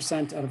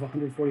 0.7% out of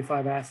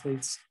 145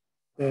 athletes.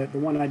 The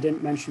one I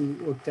didn't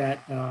mention looked at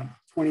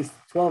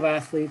 12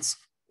 athletes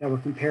that were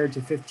compared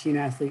to 15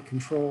 athlete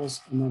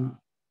controls, and then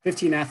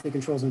 15 athlete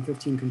controls and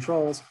 15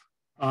 controls,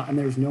 and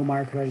there was no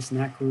myocarditis in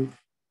that group.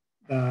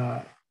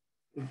 The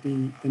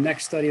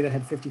next study that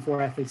had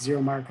 54 athletes,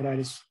 0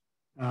 myocarditis,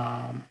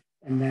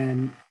 and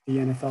then the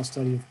NFL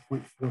study of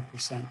 0.4%.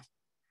 If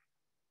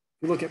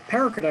you look at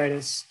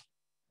pericarditis,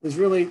 there's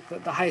really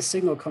the highest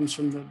signal comes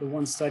from the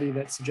one study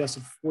that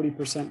suggested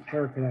 40%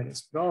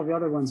 pericarditis, but all of the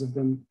other ones have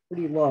been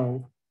pretty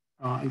low,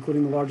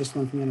 including the largest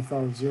one from the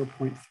NFL of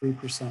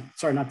 0.3%.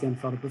 Sorry, not the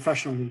NFL, the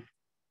professional league,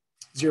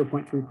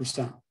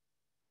 0.3%.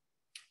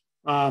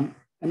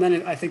 And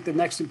then I think the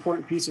next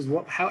important piece is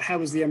how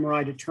was the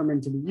MRI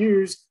determined to be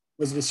used?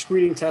 Was it a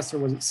screening test or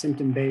was it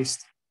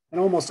symptom-based?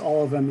 And almost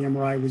all of them, the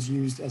MRI was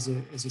used as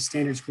a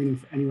standard screening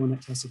for anyone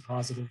that tested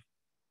positive.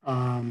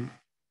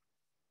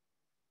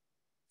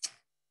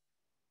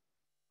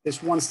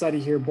 This one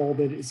study here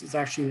bolded is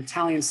actually an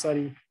Italian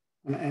study,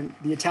 and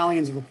the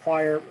Italians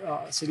require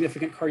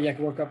significant cardiac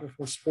workup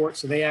before sport,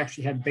 so they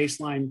actually had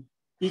baseline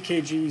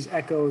EKGs,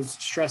 echoes,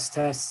 stress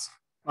tests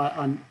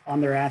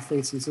on their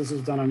athletes, and so this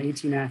was done on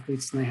 18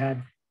 athletes, and they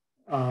had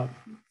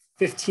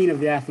 15 of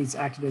the athletes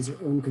acted as their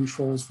own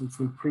controls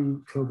from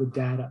pre-COVID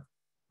data.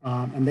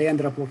 And they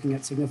ended up looking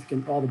at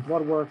all the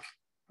blood work,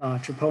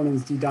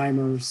 troponins,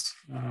 D-dimers,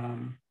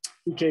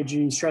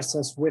 EKG, stress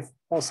tests with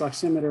pulse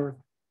oximeter,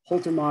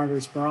 Holter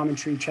monitors,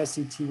 spirometry, chest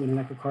CT, and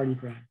an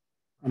echocardiogram.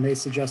 And they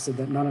suggested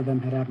that none of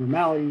them had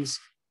abnormalities,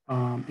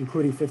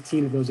 including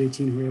 15 of those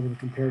 18 who were able to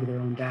compare to their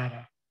own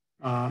data.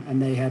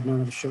 And they had none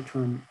of the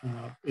short-term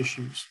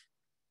issues.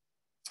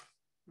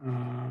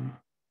 And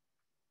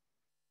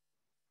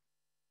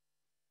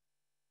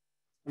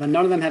then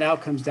none of them had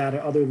outcomes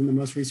data other than the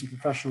most recent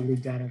professional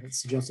league data that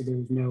suggested there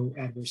was no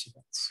adverse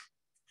events.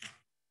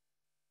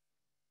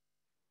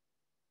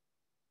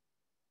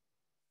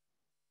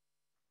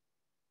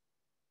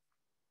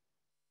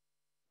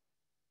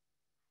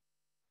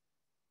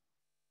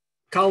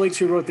 colleagues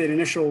who wrote the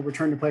initial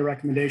return to play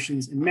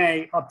recommendations in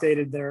May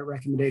updated their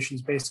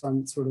recommendations based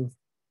on sort of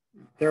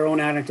their own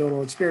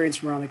anecdotal experience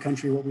from around the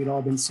country, what we'd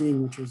all been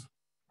seeing, which was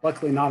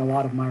luckily not a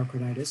lot of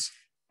myocarditis.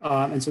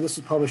 And so this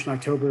was published in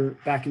October,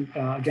 back in,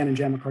 again in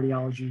JAMA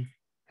Cardiology.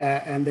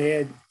 And they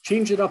had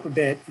changed it up a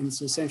bit. And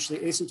so essentially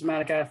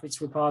asymptomatic athletes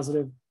who were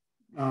positive,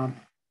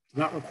 did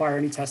not require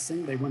any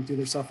testing. They went through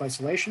their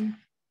self-isolation.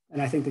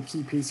 And I think the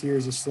key piece here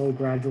is a slow,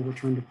 gradual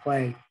return to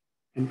play.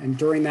 And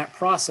during that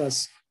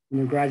process,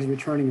 gradually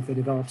returning, if they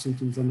develop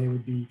symptoms, then they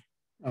would be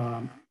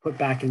put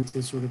back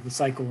into sort of the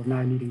cycle of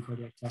now needing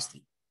cardiac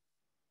testing.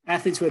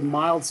 Athletes who had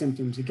mild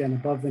symptoms, again,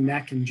 above the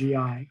neck and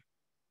GI,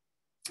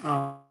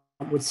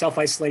 would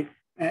self-isolate,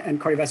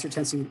 and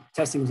cardiovascular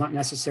testing was not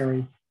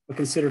necessary, but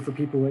considered for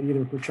people with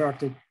either a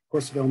protracted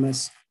course of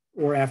illness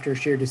or after a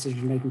shared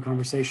decision-making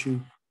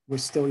conversation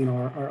was still,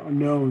 are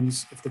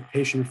unknowns if the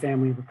patient or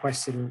family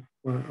requested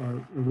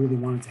or really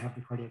wanted to have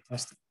the cardiac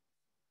testing.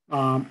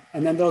 And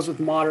then those with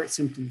moderate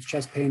symptoms,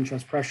 chest pain,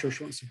 chest pressure,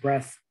 shortness of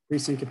breath,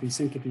 presyncope,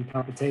 syncope,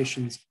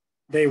 palpitations,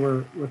 they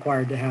were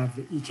required to have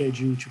the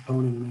EKG,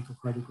 troponin, and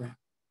echocardiogram.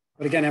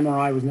 But again,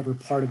 MRI was never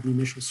part of the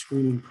initial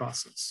screening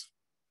process.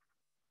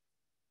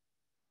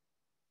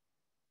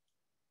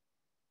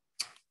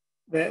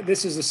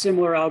 This is a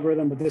similar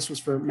algorithm, but this was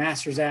for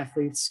masters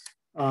athletes,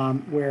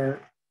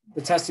 where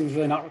the testing was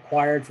really not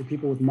required for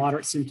people with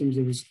moderate symptoms.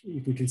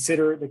 You can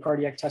consider the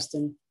cardiac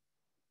testing,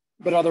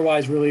 but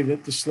otherwise, really,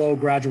 the slow,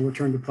 gradual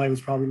return to play was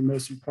probably the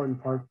most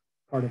important part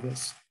of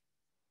this.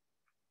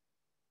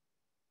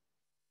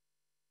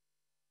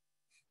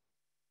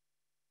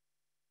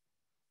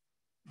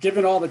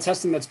 Given all the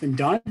testing that's been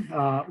done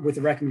with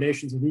the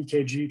recommendations of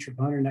EKG,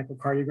 troponin, and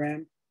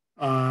echocardiogram,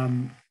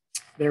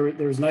 there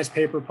was a nice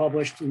paper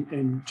published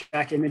in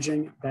JACC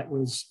Imaging that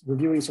was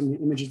reviewing some of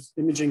the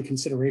imaging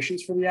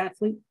considerations for the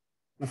athlete.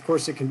 And of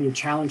course, it can be a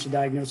challenge to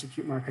diagnose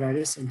acute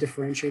myocarditis and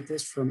differentiate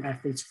this from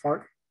athlete's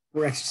heart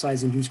or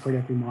exercise-induced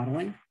cardiac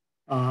remodeling.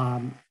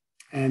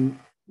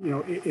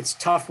 It's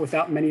tough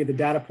without many of the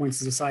data points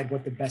to decide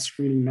what the best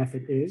screening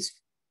method is.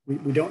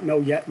 We don't know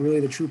yet really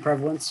the true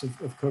prevalence of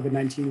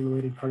COVID-19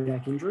 related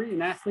cardiac injury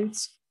in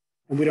athletes,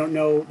 and we don't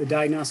know the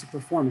diagnostic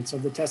performance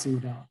of the testing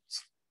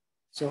modalities.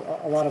 So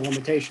a lot of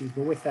limitations,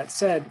 but with that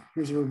said,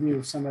 here's a review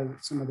of some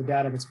of the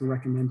data that's been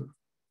recommended.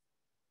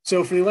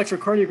 So for the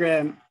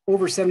electrocardiogram,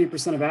 over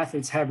 70% of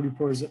athletes have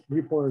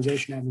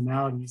repolarization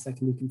abnormalities that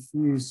can be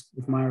confused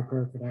with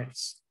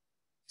myopericarditis.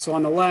 So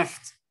on the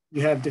left,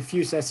 you have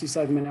diffuse SC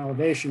segment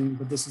elevation,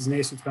 but this is an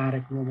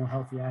asymptomatic, normal,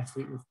 healthy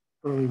athlete with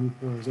early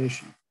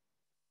repolarization.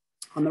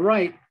 On the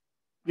right,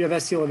 you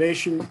have ST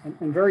elevation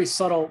and very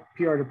subtle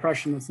PR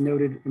depression that's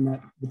noted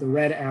with the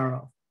red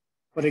arrow.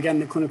 But again,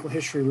 the clinical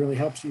history really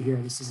helps you here.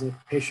 This is a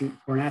patient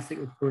or an athlete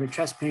with aortic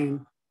chest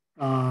pain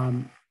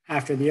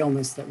after the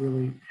illness that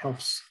really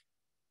helps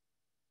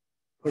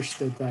push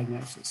the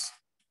diagnosis.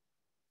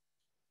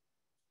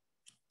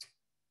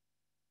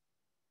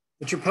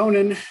 The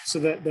troponin, so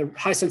the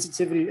high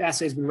sensitivity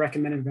assay has been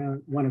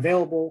recommended when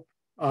available.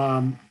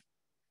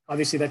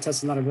 Obviously, that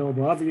test is not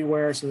available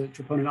everywhere, so the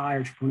troponin I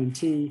or troponin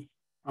T.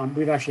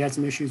 We've actually had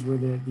some issues where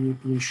the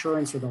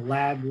insurance or the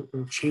lab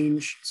will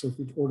change. So if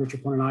we order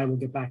troponin I, we'll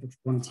get back a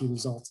troponin T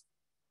result.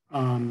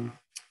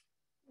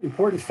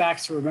 Important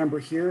facts to remember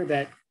here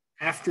that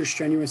after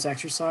strenuous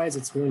exercise,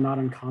 it's really not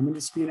uncommon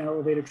to see an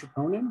elevated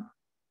troponin.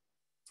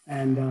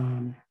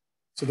 And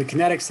so the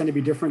kinetics tend to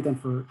be different than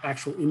for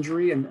actual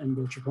injury, and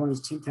the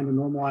troponins tend to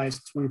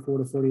normalize 24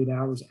 to 48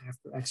 hours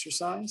after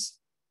exercise.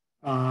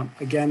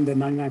 Again, the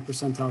 99th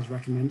percentile is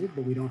recommended,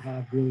 but we don't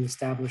have really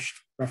established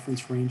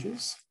reference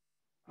ranges.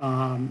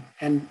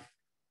 And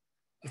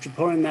a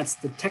troponin that's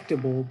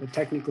detectable, but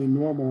technically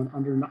normal and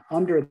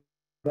under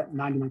that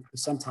 99th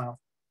percentile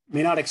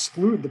may not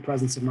exclude the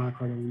presence of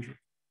myocardial injury.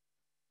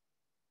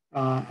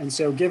 And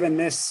so given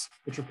this,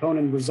 the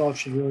troponin results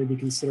should really be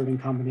considered in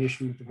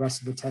combination with the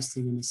rest of the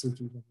testing and the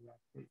symptoms of the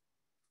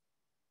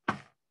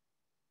athlete.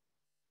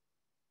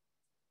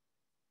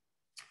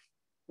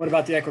 What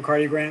about the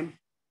echocardiogram?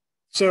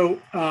 So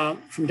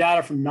from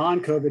data from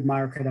non-COVID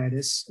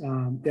myocarditis,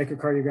 the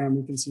echocardiogram,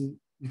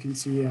 you can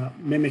see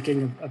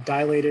mimicking of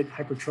dilated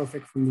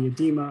hypertrophic from the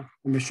edema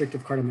and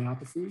restrictive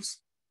cardiomyopathies.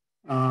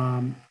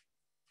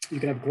 You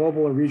can have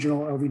global or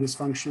regional LV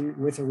dysfunction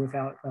with or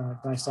without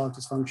diastolic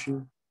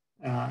dysfunction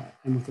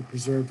and with a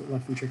preserved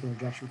left ventricular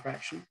ejection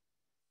fraction.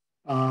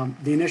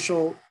 The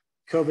initial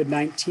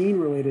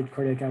COVID-19 related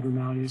cardiac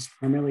abnormalities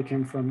primarily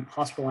came from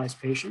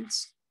hospitalized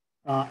patients,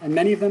 and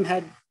many of them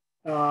had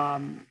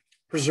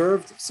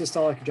preserved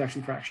systolic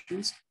ejection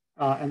fractions.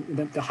 And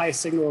the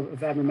highest signal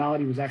of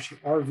abnormality was actually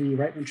RV,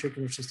 right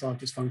ventricular systolic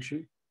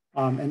dysfunction,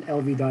 and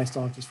LV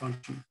diastolic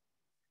dysfunction.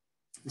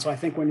 And so I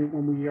think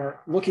when we are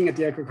looking at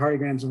the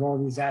echocardiograms of all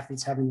of these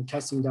athletes having the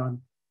testing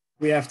done,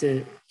 we have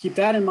to keep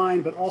that in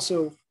mind, but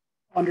also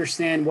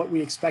understand what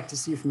we expect to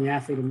see from the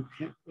athlete and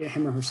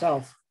him or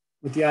herself,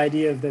 with the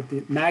idea that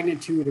the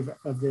magnitude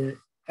of the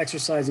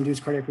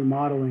exercise-induced cardiac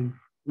remodeling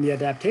and the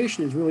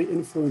adaptation is really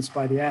influenced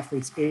by the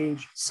athlete's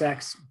age,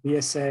 sex,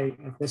 BSA,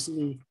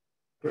 ethnicity,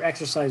 their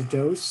exercise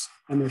dose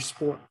and their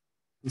sport.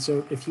 And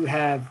so if you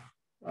have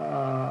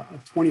a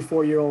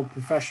 24-year-old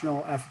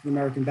professional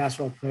African-American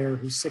basketball player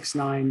who's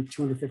 6'9",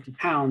 250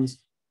 pounds,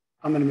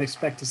 I'm going to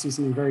expect to see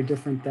something very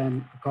different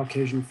than a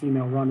Caucasian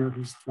female runner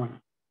who's 20,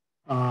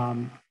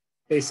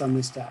 based on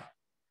this data.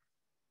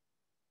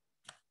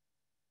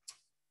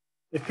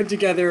 They've put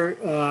together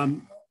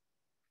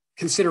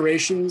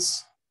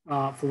considerations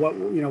for what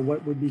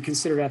would be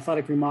considered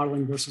athletic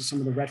remodeling versus some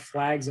of the red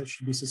flags that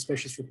should be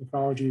suspicious for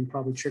pathology and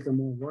probably trigger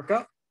more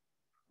workup.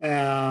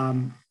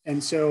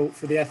 And so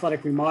for the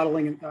athletic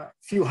remodeling, a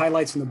few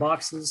highlights in the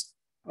boxes.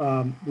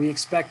 We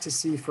expect to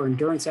see for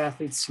endurance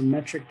athletes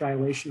symmetric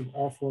dilation of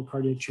all 4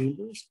 cardiac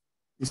chambers.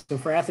 And so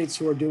for athletes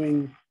who are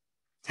doing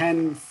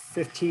 10,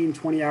 15,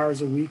 20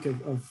 hours a week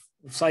of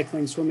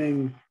cycling,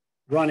 swimming,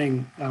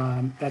 running,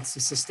 that's a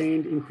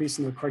sustained increase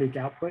in their cardiac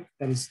output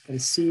that is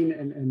seen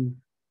and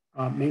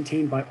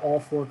maintained by all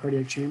 4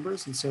 cardiac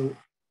chambers. And so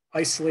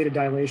isolated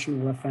dilation of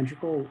the left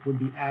ventricle would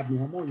be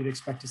abnormal. You'd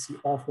expect to see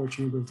all 4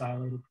 chambers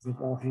dilated because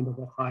they've all handled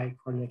a high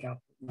cardiac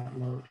output in that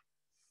load.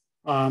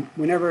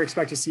 We never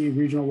expect to see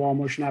regional wall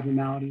motion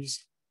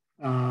abnormalities.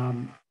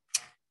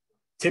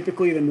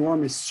 Typically, the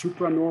norm is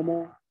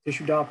supranormal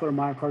tissue Doppler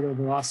myocardial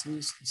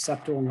velocities.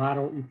 Septal and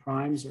lateral E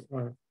primes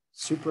are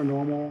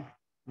supranormal.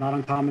 Not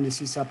uncommon to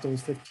see septals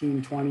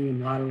 15, 20,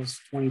 and laterals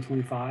 20,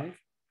 25.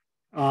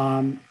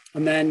 And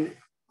then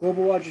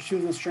global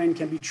longitudinal strain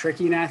can be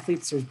tricky in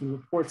athletes. There's been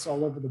reports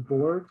all over the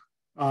board.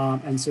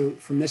 And so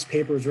from this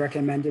paper, it's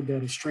recommended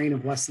that a strain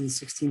of less than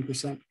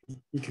 16%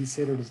 be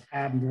considered as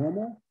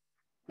abnormal.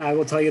 I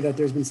will tell you that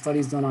there's been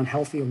studies done on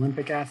healthy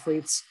Olympic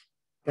athletes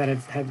that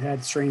have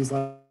had strains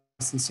less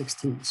than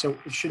 16. So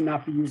it should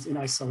not be used in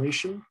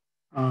isolation.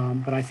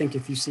 But I think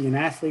if you see an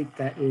athlete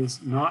that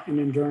is not an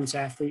endurance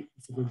athlete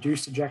with a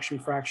reduced ejection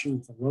fraction,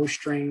 with a low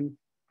strain,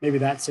 maybe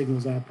that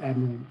signals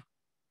abnormal.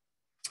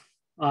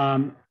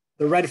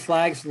 The red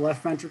flags for the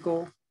left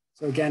ventricle.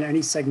 So again, any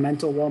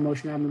segmental wall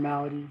motion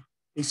abnormality,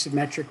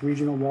 asymmetric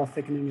regional wall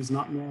thickening is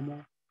not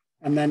normal.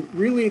 And then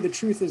really the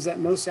truth is that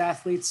most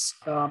athletes,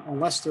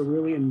 unless they're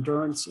really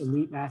endurance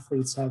elite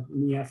athletes, have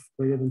an EF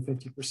greater than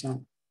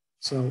 50%.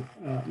 So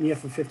an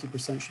EF of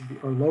 50% should be,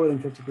 or lower than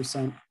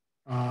 50%,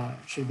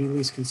 should be at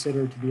least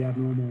considered to be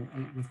abnormal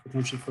with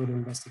potentially further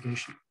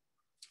investigation.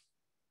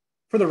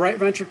 For the right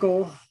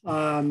ventricle,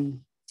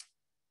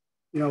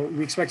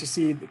 we expect to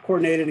see the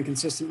coordinated and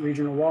consistent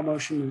regional wall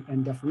motion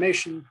and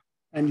deformation,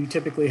 and you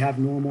typically have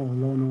normal or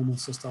low normal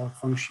systolic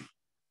function.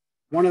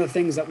 One of the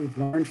things that we've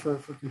learned for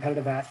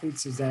competitive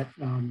athletes is that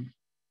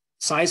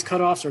size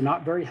cutoffs are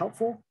not very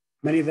helpful.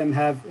 Many of them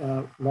have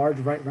large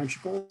right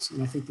ventricles,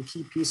 and I think the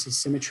key piece is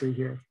symmetry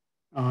here.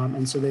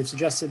 And so they've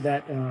suggested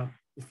that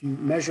if you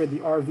measure the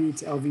RV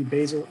to LV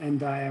basal end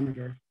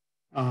diameter,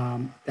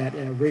 that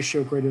a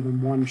ratio greater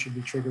than 1 should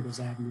be triggered as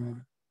abnormal.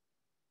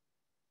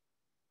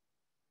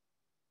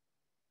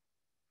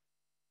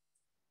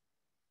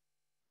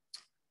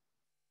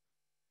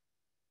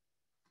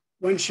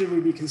 When should we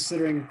be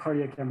considering a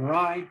cardiac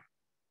MRI?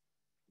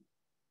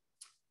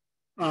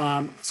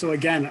 So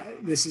again,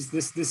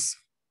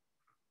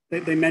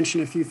 they mention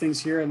a few things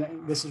here,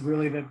 and this is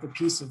really the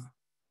piece of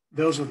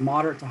those with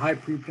moderate to high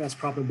pre-test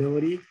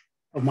probability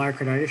of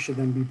myocarditis should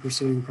then be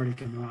pursuing a cardiac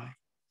MRI.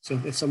 So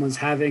if someone's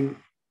having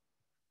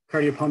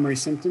cardiopulmonary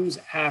symptoms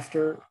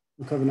after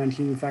the COVID-19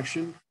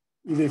 infection,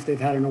 even if they've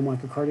had a normal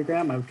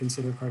echocardiogram, I would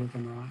consider a cardiac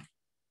MRI.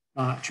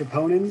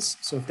 Troponins,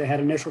 so if they had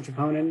initial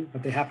troponin,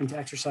 but they happen to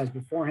exercise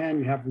beforehand,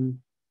 you have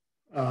them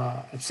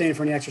abstain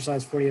from any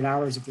exercise 48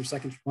 hours if their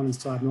second troponin is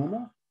still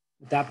abnormal.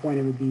 At that point,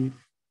 it would be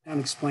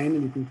unexplained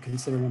and you can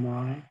consider an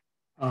MRI.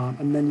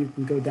 And then you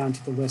can go down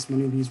to the list.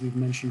 Many of these we've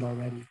mentioned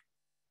already.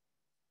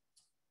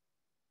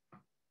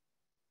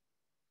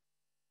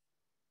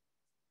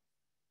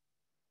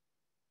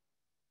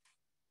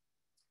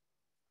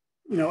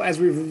 As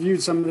we've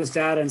reviewed some of this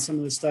data and some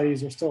of the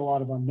studies, there's still a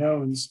lot of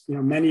unknowns.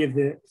 Many of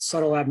the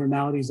subtle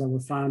abnormalities that were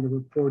found or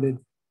reported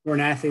were in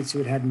athletes who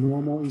had had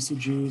normal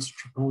ECGs,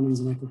 troponins,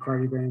 and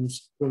echocardiograms,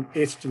 were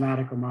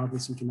asymptomatic or mildly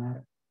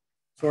symptomatic.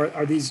 So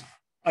are these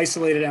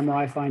isolated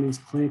MRI findings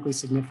clinically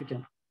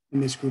significant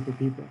in this group of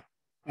people?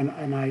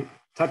 And I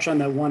touch on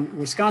the one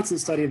Wisconsin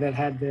study that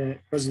had the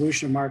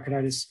resolution of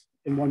myocarditis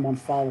in 1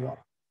 month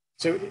follow-up.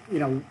 So,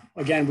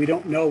 again, we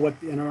don't know what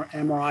the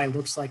MRI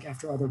looks like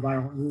after other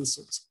viral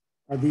illnesses.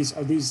 Are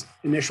these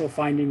initial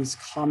findings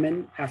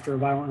common after a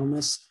viral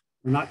illness?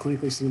 They're not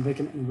clinically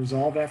significant and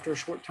resolve after a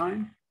short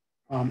time.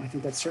 I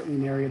think that's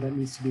certainly an area that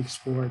needs to be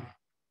explored.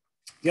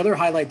 The other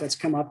highlight that's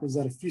come up is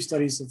that a few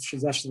studies have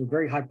suggested a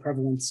very high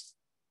prevalence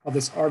of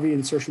this RV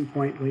insertion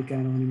point late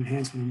gadolinium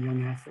enhancement in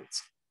young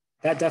athletes.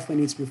 That definitely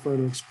needs to be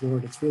further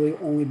explored. It's really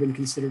only been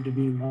considered to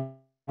be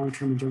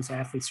long-term endurance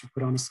athletes who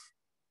put on a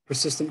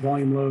persistent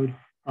volume load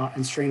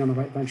and strain on the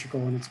right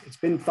ventricle. And it's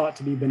been thought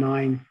to be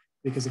benign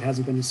because it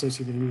hasn't been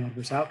associated with any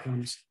adverse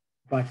outcomes,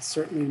 but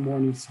certainly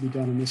more needs to be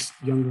done in this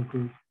younger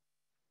group.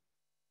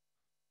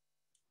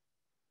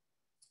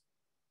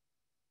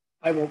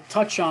 I will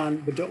touch on,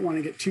 but don't want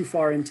to get too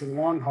far into the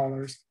long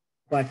haulers,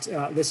 but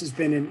this has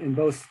been in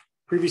both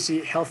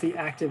previously healthy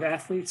active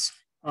athletes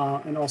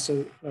and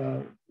also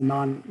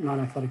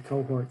non-athletic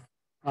cohort.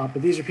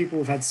 But these are people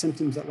who've had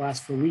symptoms that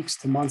last for weeks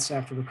to months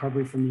after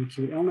recovery from the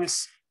acute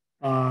illness,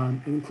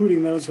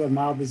 including those who have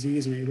mild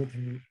disease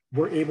and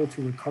were able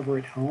to recover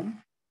at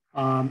home.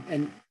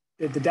 And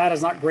the data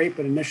is not great,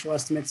 but initial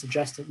estimates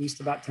suggest at least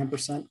about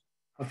 10%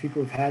 of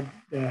people who've had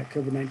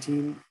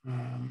COVID-19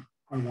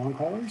 are long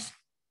haulers.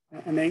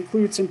 And they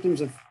include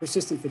symptoms of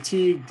persistent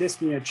fatigue,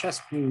 dyspnea,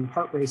 chest pain,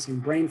 heart racing,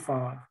 brain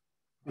fog.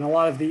 And a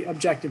lot of the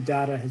objective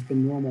data has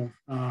been normal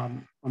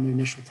on the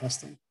initial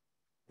testing.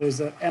 There's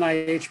a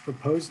NIH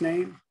proposed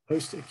name,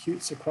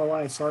 post-acute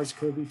sequelae of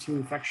SARS-CoV-2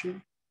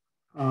 infection.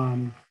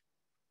 And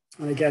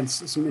again,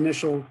 some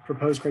initial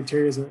proposed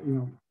criteria is that,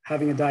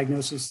 having a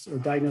diagnosis or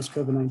diagnosed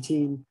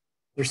COVID-19,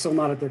 they're still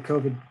not at their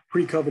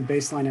pre-COVID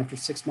baseline after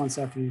 6 months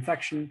after the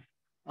infection.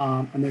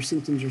 And their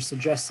symptoms are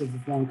suggestive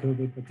of long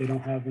COVID, but they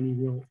don't have any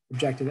real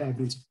objective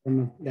evidence of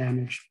permanent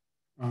damage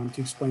to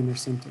explain their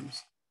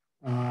symptoms.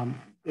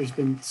 There's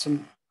been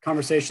some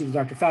conversations with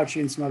Dr.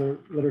 Fauci and some other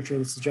literature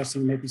that's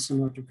suggesting it may be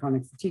similar to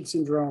chronic fatigue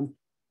syndrome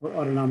or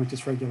autonomic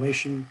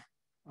dysregulation.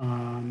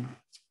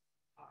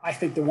 I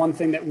think the one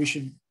thing that we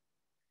should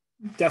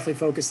definitely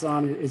focus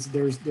on is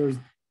there's a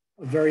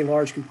very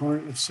large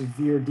component of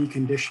severe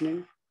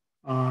deconditioning.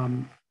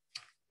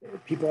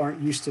 People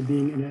aren't used to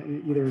being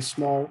in either a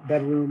small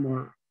bedroom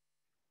or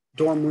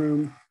dorm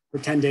room for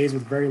 10 days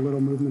with very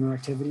little movement or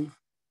activity.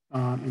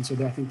 And so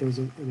I think there's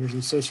an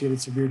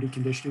associated severe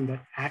deconditioning that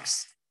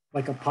acts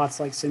like a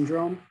POTS-like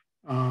syndrome,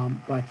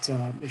 but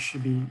they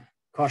should be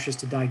cautious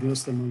to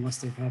diagnose them unless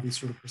they're having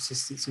sort of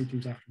persistent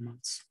symptoms after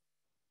months.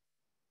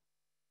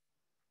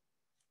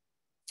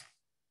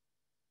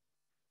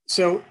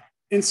 So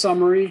in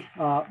summary,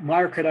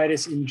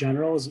 myocarditis in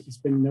general has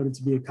been noted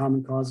to be a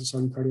common cause of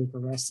sudden cardiac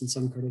arrest and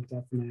sudden cardiac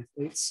death in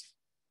athletes.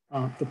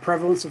 The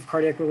prevalence of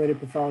cardiac-related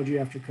pathology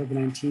after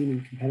COVID-19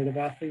 in competitive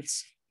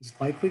athletes is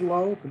likely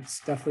low, but it's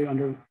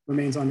definitely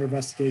remains under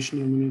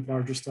investigation, and we need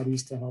larger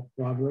studies to help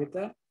corroborate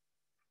that.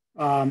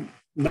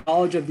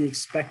 Knowledge of the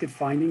expected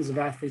findings of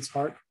athletes'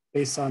 heart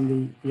based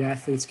on the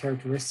athlete's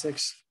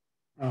characteristics,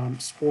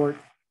 sport,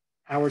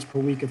 hours per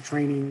week of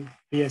training,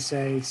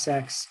 BSA,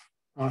 sex,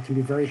 can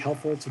be very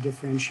helpful to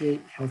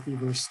differentiate healthy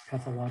versus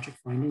pathologic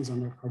findings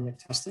on their cardiac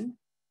testing.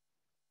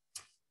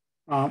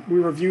 We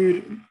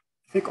reviewed,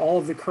 I think, all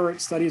of the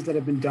current studies that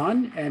have been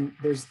done, and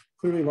there's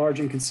clearly large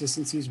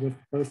inconsistencies with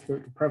both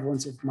the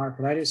prevalence of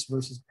myocarditis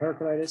versus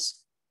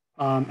pericarditis.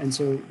 And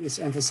so this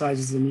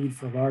emphasizes the need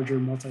for larger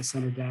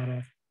multi-center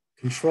data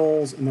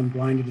controls and then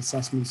blinded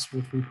assessments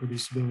with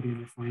reproducibility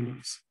in the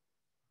findings.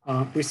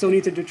 We still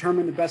need to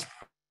determine the best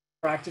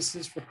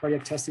practices for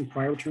cardiac testing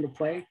prior to return to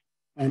play.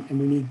 And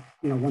we need,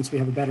 once we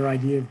have a better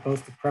idea of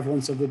both the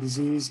prevalence of the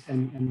disease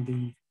and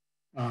the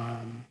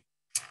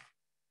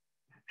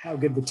how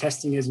good the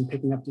testing is in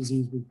picking up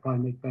disease, we'd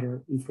probably make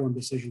better informed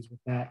decisions with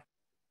that.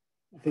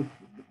 I think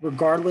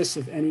regardless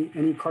of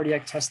any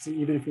cardiac testing,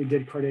 even if we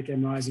did cardiac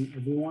MRIs in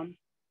everyone,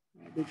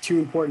 the two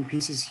important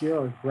pieces here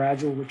are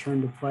gradual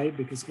return to play,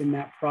 because in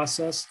that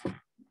process,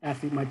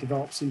 athlete might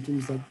develop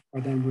symptoms that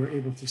are then we're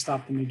able to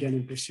stop them again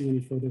and pursue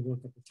any further work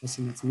at the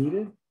testing that's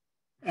needed.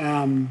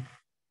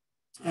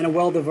 And a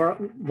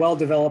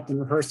well-developed and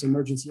rehearsed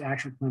emergency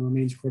action plan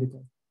remains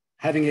critical.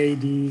 Having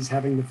AEDs,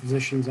 having the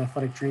physicians,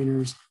 athletic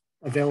trainers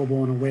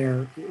available and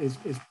aware is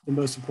the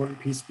most important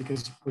piece,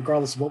 because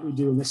regardless of what we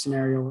do in this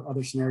scenario or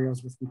other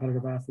scenarios with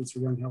competitive athletes or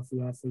young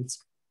healthy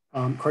athletes,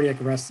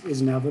 cardiac arrest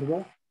is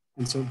inevitable.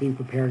 And so being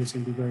prepared is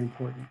going to be very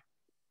important.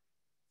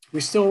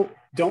 We still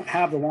don't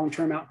have the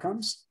long-term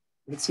outcomes,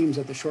 but it seems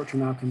that the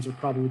short-term outcomes are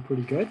probably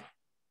pretty good.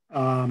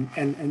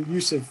 And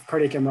use of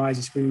cardiac MRI as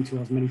a screening tool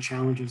has many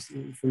challenges.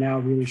 For now,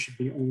 really should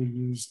be only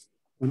used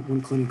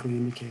when clinically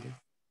indicated.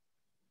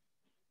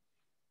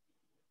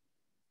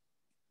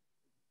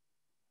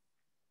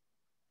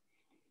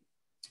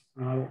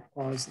 I'll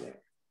pause there.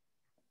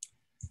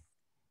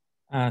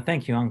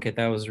 Thank you, Ankit.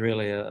 That was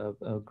really a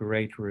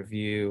great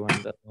review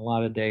and a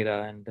lot of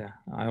data. And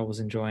I always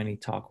enjoy any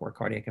talk where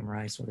cardiac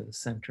MRI is sort of the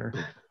center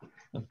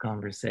of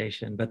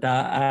conversation. But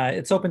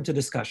it's open to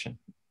discussion.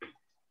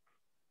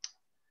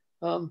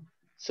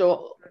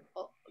 So,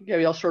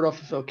 Gabby, I'll start off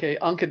if okay.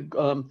 Ankit,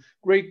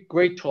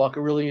 great talk. I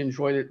really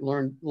enjoyed it.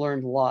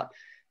 Learned a lot.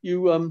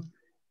 You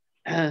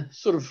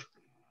sort of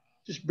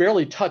just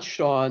barely touched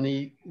on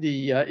the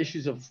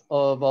issues of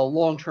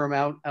long-term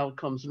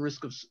outcomes and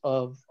risk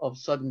of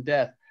sudden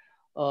death.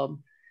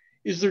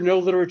 Is there no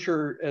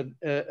literature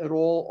at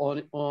all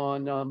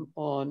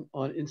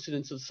on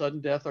incidents of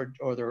sudden death? Or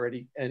are there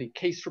any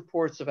case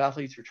reports of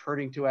athletes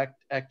returning to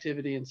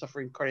activity and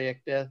suffering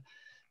cardiac death,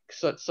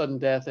 sudden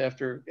death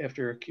after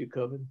acute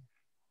COVID?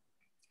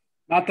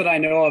 Not that I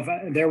know of.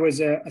 There was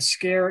a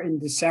scare in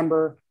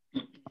December,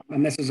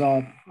 and this is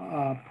all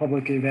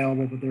publicly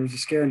available, but there was a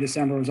scare in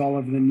December. It was all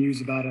over the news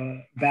about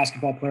a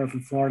basketball player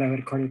from Florida who had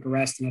a cardiac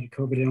arrest and had a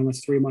COVID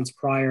illness 3 months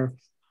prior,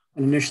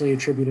 and initially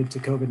attributed to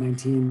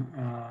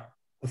COVID-19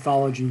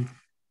 pathology.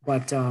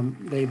 But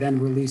they then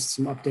released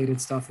some updated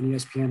stuff in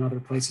ESPN and other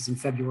places in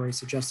February,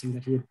 suggesting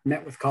that he had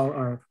met with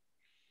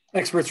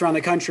experts around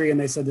the country, and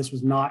they said this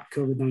was not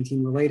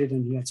COVID-19 related,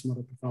 and he had some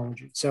other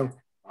pathology. So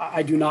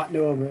I do not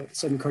know of a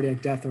sudden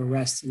cardiac death or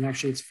arrest. And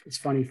actually, it's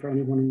funny for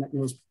anyone that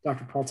knows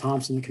Dr. Paul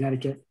Thompson in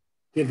Connecticut.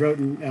 He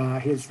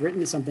has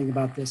written something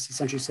about this,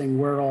 essentially saying,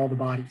 where are all the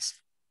bodies?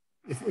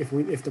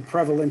 If the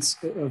prevalence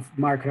of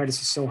myocarditis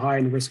is so high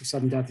and the risk of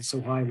sudden death is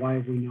so high, why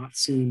have we not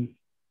seen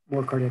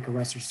more cardiac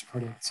arrests or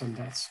cardiac sudden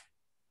deaths?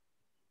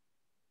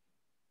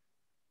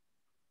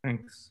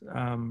 Thanks.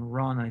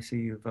 Ron, I see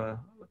you've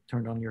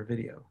turned on your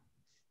video.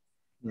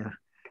 Yeah.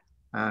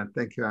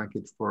 Thank you,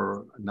 Ankit,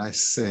 for a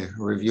nice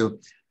review.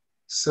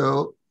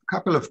 So a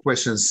couple of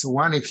questions.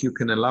 One, if you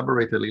can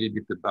elaborate a little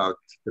bit about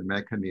the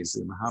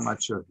mechanism, how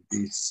much of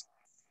this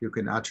you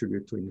can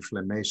attribute to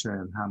inflammation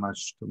and how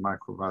much to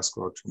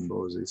microvascular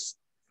thrombosis.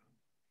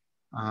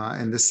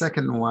 And the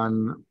second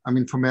one, I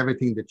mean, from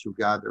everything that you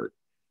gathered,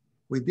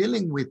 we're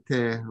dealing with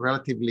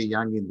relatively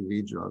young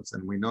individuals,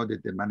 and we know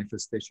that the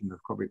manifestation of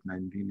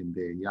COVID-19 in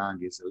the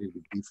young is a little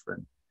bit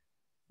different.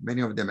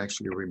 Many of them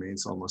actually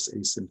remains almost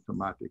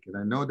asymptomatic. And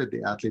I know that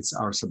the athletes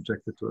are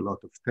subjected to a lot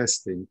of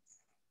testing,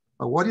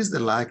 but what is the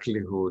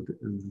likelihood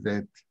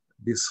that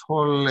this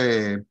whole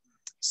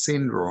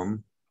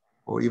syndrome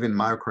or even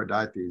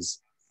myocarditis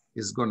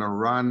is gonna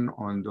run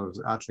on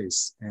those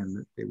athletes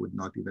and they would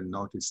not even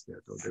notice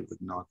that, or they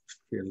would not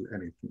feel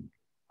anything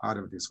out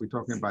of this? We're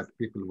talking about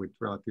people with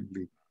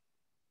relatively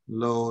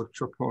low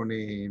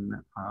troponin,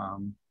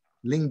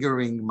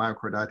 lingering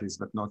myocarditis,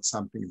 but not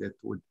something that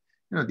would,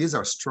 these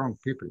are strong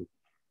people.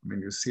 I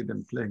mean, you see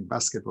them playing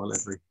basketball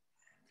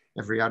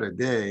every other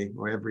day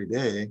or every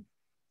day.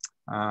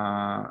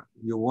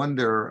 You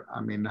wonder,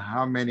 I mean,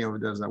 how many of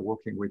those are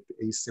working with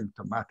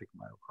asymptomatic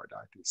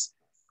myocarditis?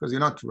 Because you're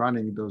not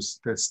running those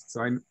tests.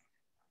 So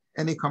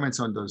any comments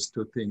on those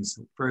two things?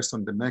 First,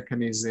 on the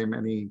mechanism,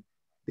 any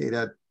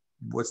data,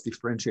 what's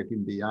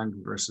differentiating the young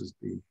versus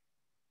the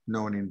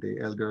known in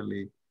the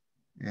elderly,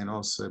 and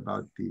also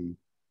about the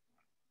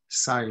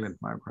silent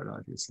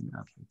myocarditis in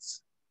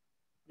athletes?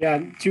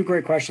 Yeah, two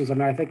great questions. I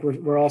mean, I think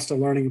we're all still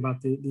learning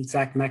about the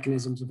exact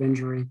mechanisms of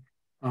injury.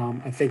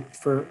 I think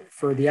for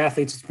the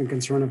athletes, it's been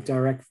concern of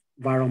direct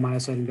viral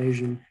myocyte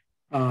invasion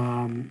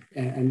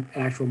and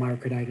actual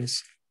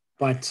myocarditis.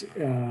 But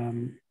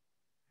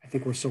I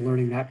think we're still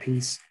learning that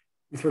piece.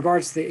 With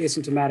regards to the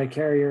asymptomatic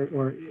carrier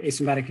or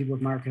asymptomatic people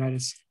with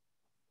myocarditis,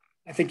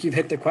 I think you've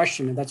hit the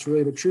question, and that's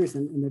really the truth.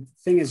 And the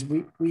thing is,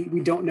 we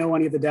don't know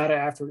any of the data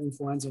after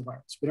influenza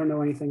virus. We don't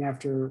know anything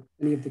after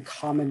any of the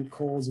common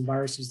colds and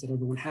viruses that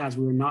everyone has.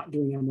 We were not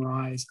doing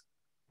MRIs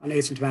on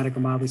asymptomatic or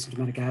mildly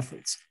symptomatic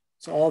athletes.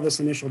 So all this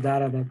initial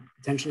data that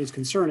potentially is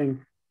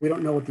concerning, we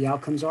don't know what the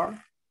outcomes are.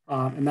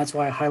 And that's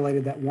why I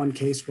highlighted that one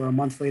case where a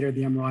month later,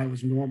 the MRI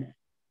was normal.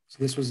 So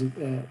this was an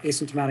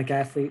asymptomatic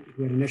athlete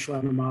who had initial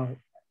abnormal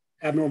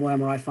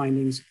MRI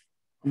findings.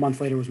 A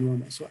month later was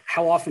normal. So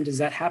how often does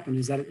that happen?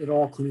 Is that at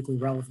all clinically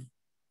relevant?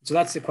 So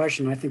that's the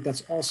question. I think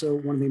that's also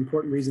one of the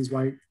important reasons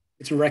why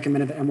it's been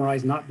recommended that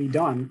MRIs not be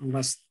done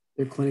unless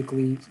they're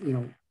clinically,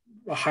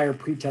 a higher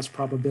pretest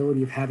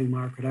probability of having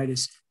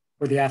myocarditis,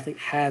 where the athlete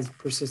has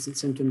persistent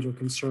symptoms or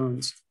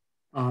concerns.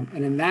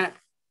 And in that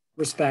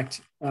respect,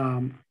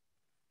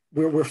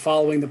 we're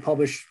following the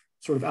published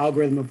sort of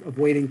algorithm of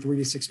waiting 3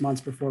 to 6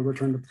 months before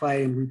return to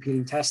play and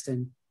repeating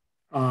testing,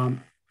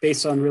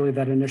 based on really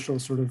that initial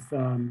sort of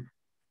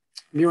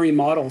mirroring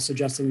model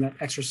suggesting that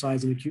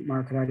exercise in acute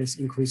myocarditis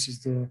increases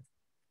the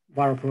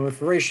viral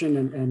proliferation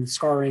and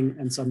scarring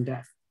and sudden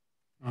death.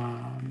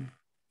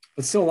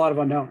 But still a lot of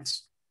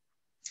unknowns.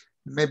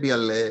 Maybe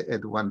I'll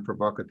add one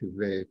provocative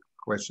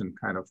question,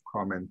 kind of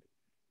comment.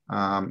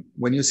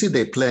 When you see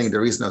they playing,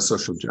 there is no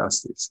social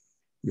justice.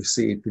 You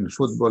see it in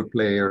football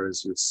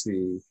players, you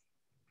see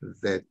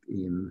that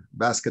in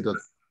basketball.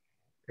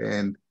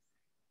 And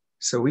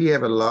so we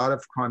have a lot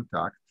of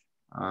contact,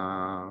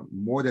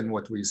 more than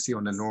what we see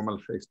on a normal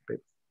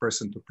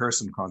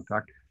person-to-person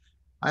contact.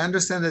 I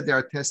understand that they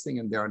are testing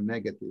and they are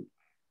negative,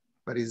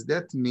 but does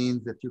that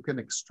mean that you can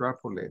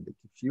extrapolate that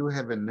if you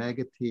have a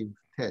negative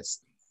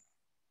test,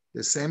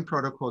 the same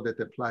protocol that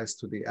applies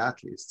to the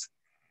athletes,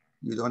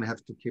 you don't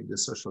have to keep the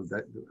social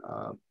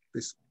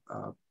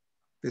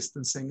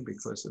distancing?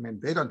 Because I mean,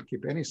 they don't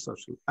keep any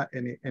social,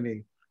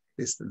 any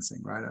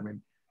distancing, right? I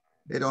mean,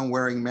 they don't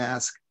wearing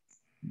masks,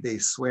 they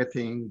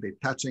sweating, they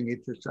touching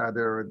each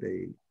other,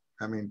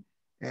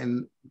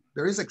 and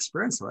there is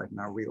experience right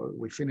now.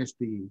 We finished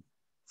the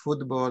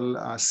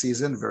football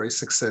season very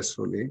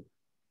successfully.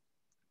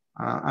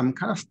 I'm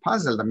kind of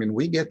puzzled. I mean,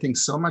 we're getting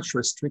so much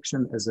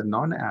restriction as a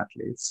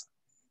non-athletes,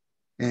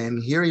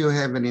 and here you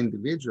have an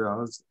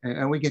individuals,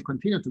 and we can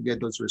continue to get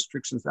those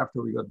restrictions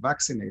after we got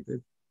vaccinated.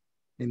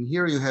 And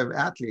here you have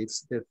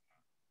athletes that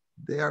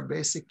they are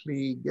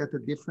basically get a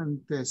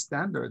different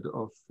standard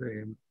of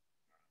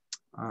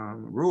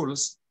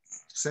rules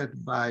set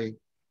by,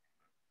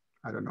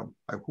 I don't know,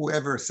 by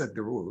whoever set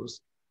the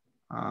rules.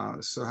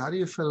 So how do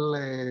you feel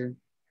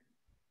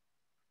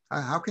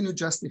How can you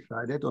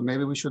justify that? Or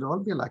maybe we should all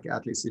be like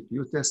athletes. If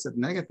you tested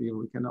negative,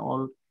 we can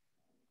all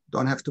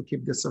don't have to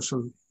keep the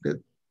social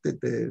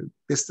the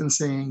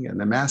distancing and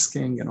the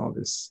masking and all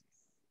this.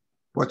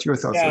 What's your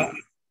thoughts? Yeah.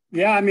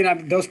 Yeah, I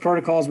mean, those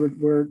protocols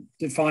were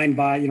defined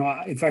by,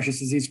 infectious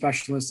disease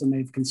specialists, and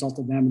they've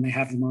consulted them and they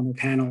have them on their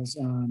panels.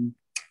 And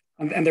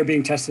they're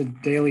being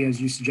tested daily,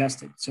 as you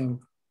suggested. So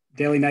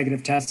daily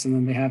negative tests, and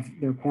then they have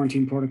their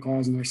quarantine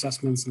protocols and their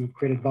assessments, and they've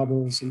created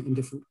bubbles in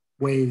different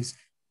ways.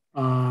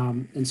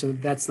 And so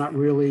that's not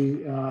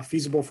really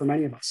feasible for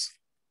many of us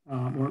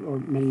or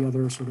many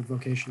other sort of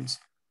vocations.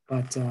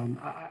 But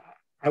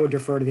I would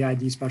defer to the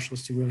ID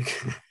specialist to really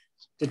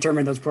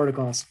determine those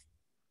protocols.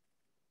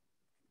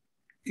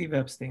 Steve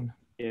Epstein.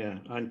 Yeah,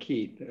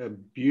 Ankit, a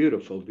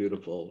beautiful,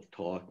 beautiful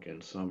talk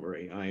and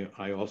summary.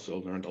 I also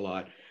learned a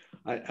lot.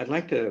 I'd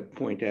like to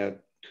point out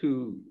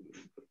two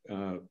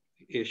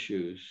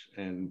issues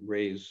and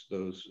raise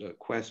those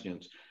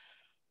questions.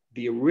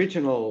 The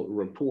original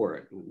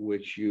report,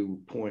 which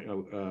you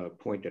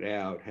pointed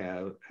out,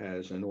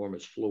 has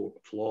enormous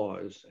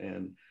flaws,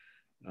 and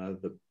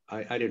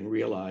I didn't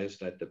realize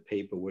that the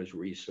paper was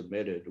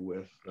resubmitted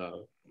with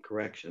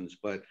corrections,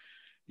 but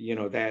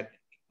that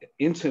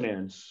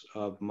incidence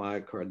of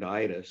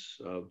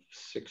myocarditis of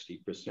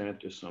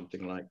 60% or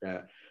something like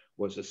that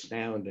was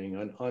astounding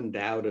and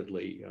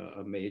undoubtedly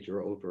a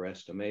major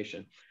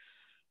overestimation.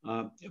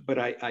 But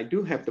I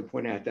do have to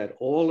point out that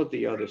all of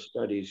the other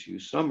studies you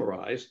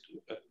summarized,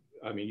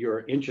 I mean,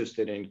 you're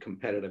interested in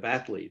competitive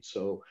athletes.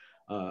 So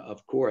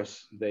of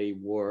course they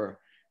were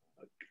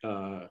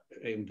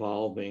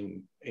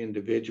involving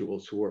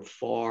individuals who are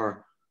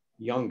far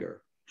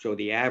younger. So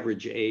the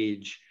average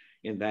age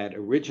in that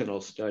original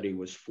study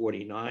was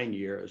 49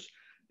 years,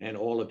 and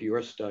all of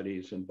your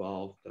studies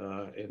involved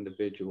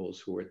individuals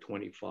who are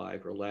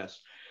 25 or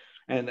less.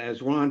 And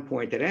as Ron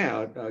pointed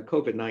out,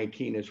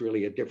 COVID-19 is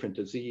really a different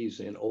disease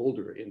in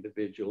older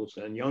individuals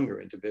than younger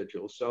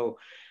individuals. So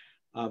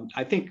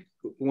I think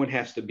one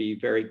has to be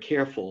very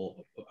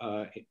careful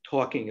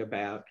talking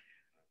about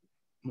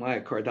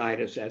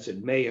myocarditis as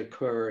it may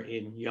occur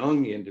in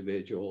young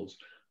individuals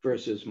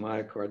versus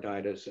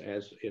myocarditis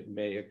as it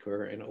may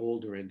occur in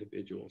older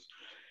individuals.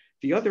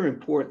 The other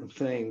important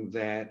thing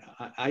that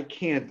I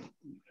can't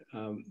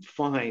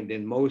find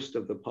in most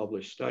of the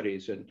published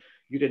studies, and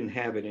you didn't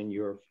have it in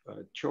your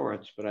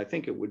charts, but I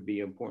think it would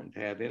be important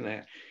to have in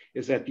that,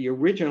 is that the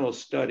original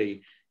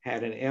study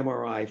had an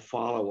MRI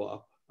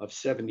follow-up of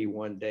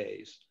 71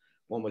 days,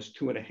 almost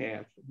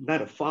 2.5,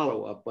 not a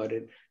follow-up, but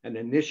an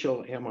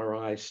initial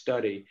MRI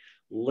study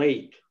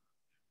late,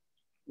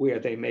 where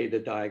they made the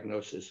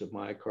diagnosis of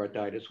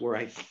myocarditis, where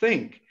I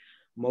think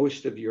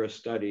most of your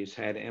studies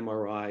had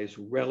MRIs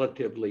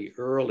relatively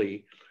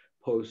early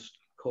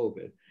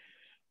post-COVID.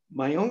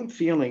 My own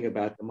feeling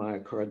about the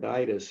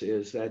myocarditis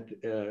is that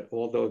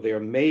although there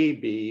may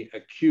be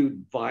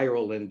acute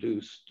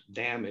viral-induced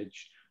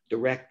damage,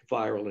 direct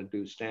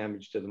viral-induced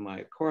damage to the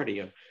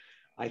myocardium,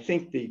 I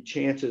think the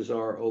chances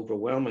are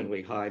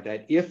overwhelmingly high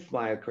that if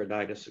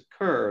myocarditis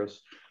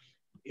occurs,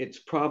 it's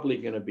probably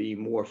going to be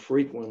more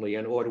frequently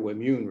an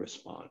autoimmune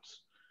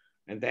response.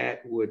 And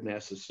that would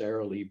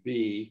necessarily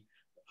be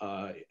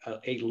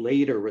a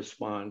later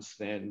response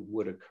than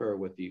would occur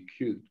with the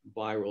acute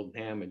viral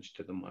damage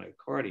to the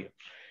myocardium.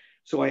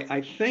 So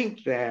I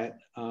think that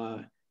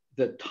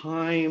the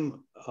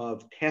time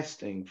of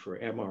testing for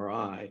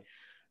MRI,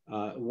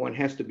 one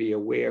has to be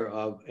aware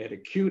of an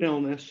acute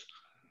illness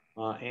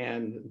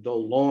and the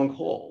long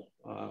haul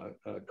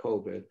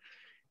COVID.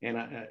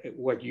 And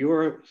what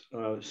your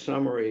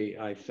summary,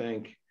 I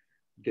think,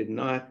 did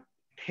not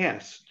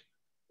test,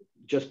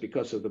 just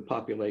because of the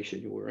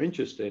population you were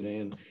interested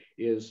in,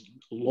 is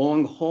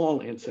long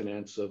haul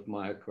incidence of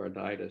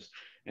myocarditis,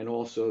 and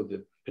also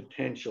the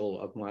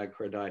potential of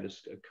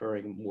myocarditis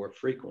occurring more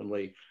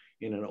frequently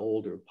in an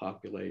older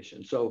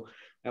population. So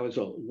that was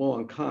a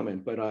long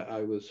comment, but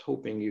I was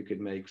hoping you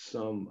could make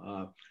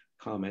some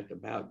comment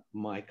about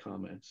my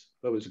comments.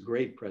 That was a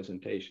great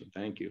presentation.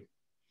 Thank you.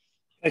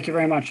 Thank you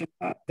very much.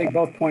 I think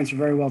both points are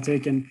very well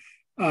taken.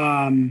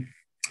 The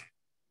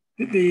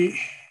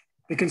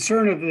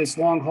concern of this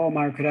long haul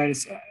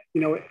myocarditis,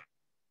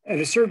 at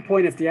a certain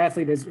point, if the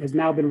athlete has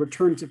now been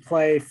returned to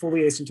play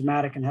fully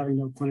asymptomatic and having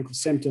no clinical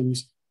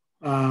symptoms,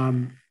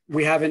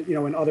 we haven't,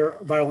 in other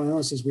viral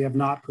illnesses, we have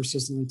not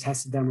persistently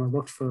tested them or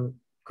looked for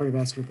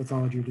cardiovascular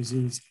pathology or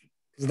disease.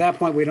 Because at that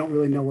point, we don't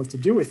really know what to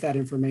do with that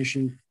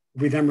information.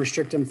 We then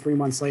restrict them 3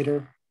 months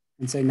later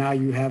and say, now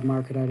you have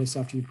myocarditis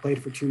after you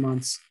played for 2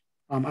 months.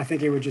 I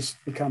think it would just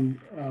become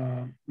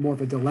more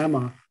of a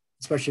dilemma,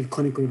 especially if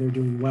clinically they're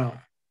doing well.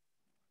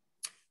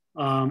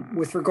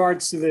 With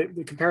regards to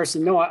the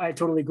comparison, no, I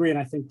totally agree. And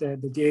I think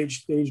that the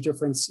age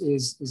difference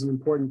is an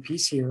important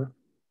piece here.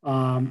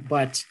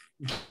 But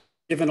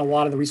given a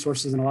lot of the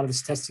resources and a lot of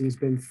this testing has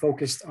been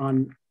focused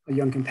on a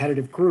young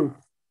competitive group,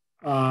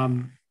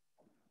 the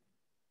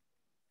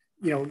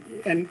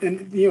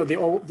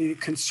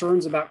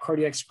concerns about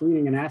cardiac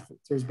screening in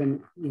athletes, there's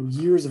been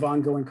years of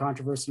ongoing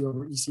controversy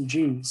over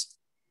ECGs.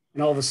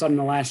 And all of a sudden, in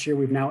the last year,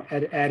 we've now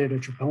added a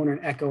troponin,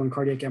 echo, and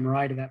cardiac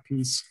MRI to that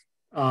piece.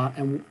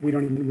 And we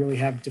don't even really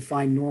have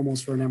defined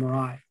normals for an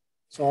MRI.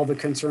 So all the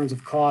concerns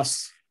of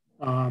costs,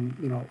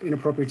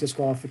 inappropriate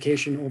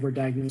disqualification,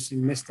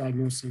 overdiagnosing,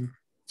 misdiagnosing.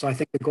 So I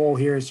think the goal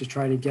here is to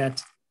try to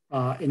get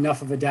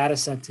enough of a data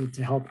set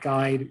to help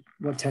guide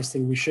what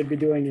testing we should be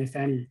doing, if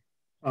any,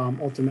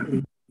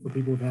 ultimately for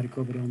people who've had a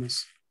COVID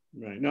illness.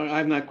 Right. No,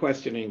 I'm not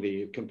questioning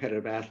the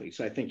competitive athletes.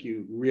 I think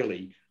you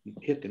really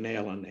hit the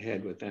nail on the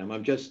head with them.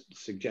 I'm just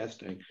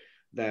suggesting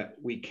that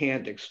we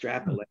can't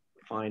extrapolate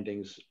the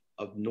findings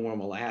of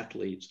normal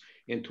athletes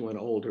into an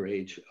older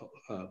age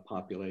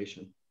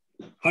population.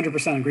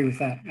 100% agree with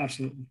that.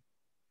 Absolutely.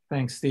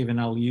 Thanks, Stephen.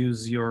 I'll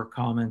use your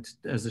comment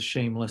as a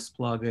shameless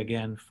plug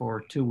again.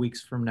 For 2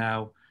 weeks from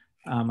now,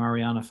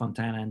 Mariana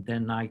Fontana and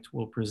Dan Knight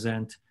will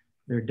present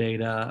their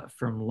data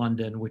from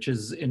London, which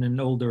is in an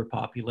older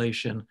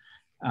population,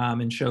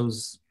 and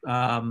shows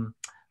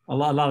a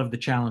lot of the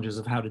challenges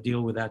of how to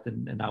deal with that.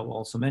 And I'll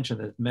also mention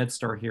that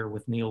Medstar here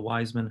with Neil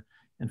Wiseman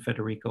and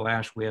Federico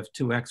Ash, we have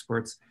 2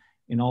 experts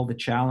in all the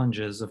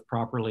challenges of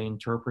properly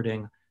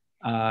interpreting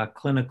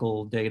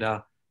clinical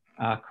data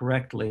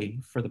correctly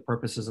for the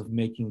purposes of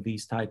making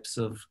these types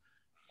of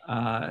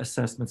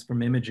assessments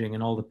from imaging,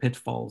 and all the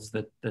pitfalls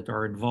that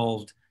are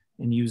involved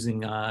in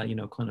using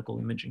clinical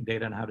imaging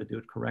data and how to do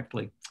it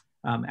correctly.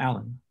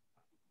 Alan,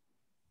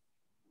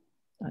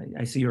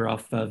 I see you're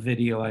off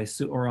video,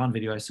 or on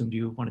video. I assumed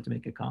you wanted to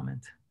make a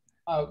comment.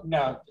 Oh,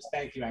 no, just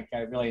thank you, Ankit.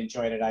 I really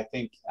enjoyed it. I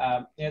think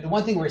the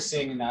one thing we're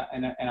seeing, and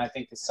I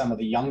think is some of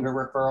the younger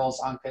referrals,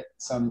 Ankit,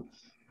 some,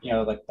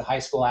 like the high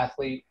school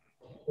athlete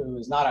who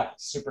is not a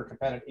super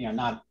competitive,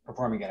 not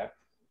performing at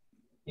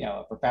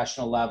a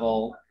professional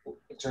level,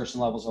 exertion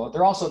levels.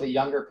 They're also the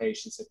younger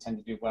patients that tend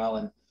to do well.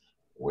 And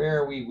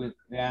where are we with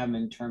them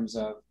in terms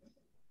of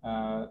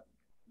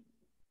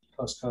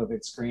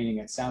post-COVID screening?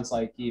 It sounds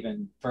like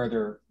even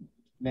further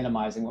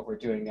minimizing what we're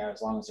doing there,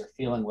 as long as they're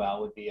feeling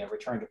well, would be a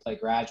return to play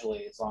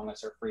gradually, as long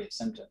as they're free of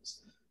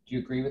symptoms. Do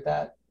you agree with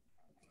that?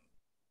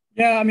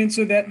 Yeah, I mean,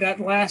 so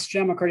that last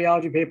JAMA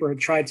cardiology paper had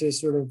tried to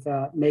sort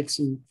of make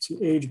some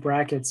age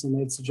brackets,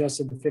 and it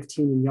suggested the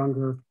 15 and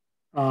younger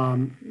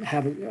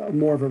have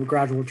more of a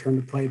gradual return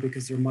to play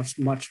because they're much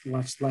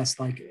less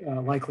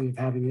likely of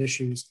having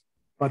issues.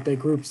 But they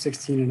grouped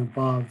 16 and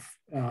above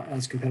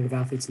as competitive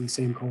athletes in the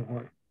same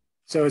cohort.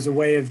 So as a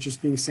way of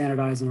just being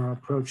standardized in our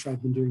approach,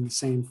 I've been doing the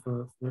same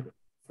for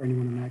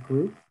anyone in that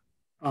group.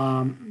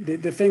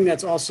 The thing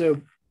that's also,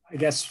 I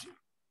guess,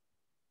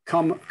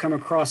 come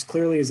across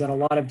clearly is that a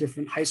lot of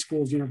different high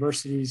schools,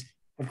 universities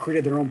have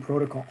created their own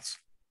protocols.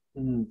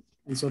 Mm-hmm.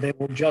 And so they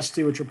will just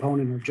do a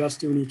troponin or just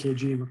do an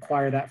EKG and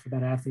require that for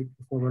that athlete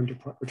before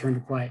return to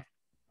play,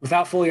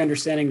 without fully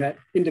understanding that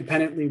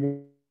independently,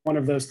 one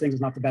of those things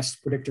is not the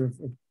best predictor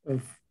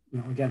of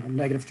again, a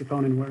negative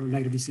troponin or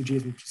negative ECG,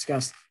 as we've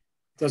discussed,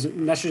 doesn't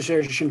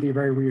necessarily shouldn't be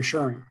very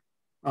reassuring.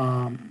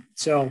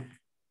 So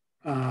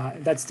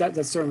that's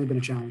certainly been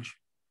a challenge.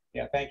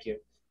 Yeah, thank you.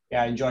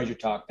 Yeah, I enjoyed your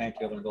talk.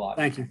 Thank you. I learned a lot.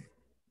 Thank you.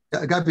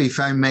 Gabi, if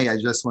I may, I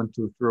just want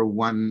to throw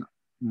one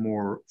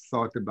more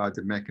thought about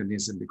the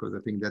mechanism, because I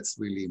think that's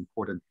really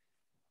important.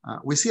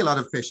 We see a lot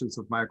of patients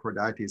with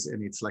myocarditis,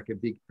 and it's like a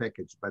big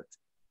package, but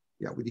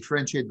yeah, we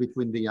differentiate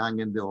between the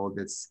young and the old,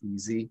 that's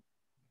easy.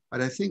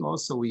 But I think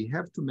also we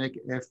have to make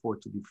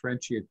effort to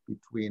differentiate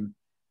between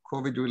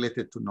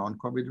COVID-related to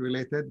non-COVID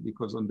related,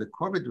 because on the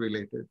COVID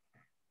related,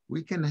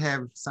 we can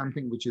have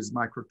something which is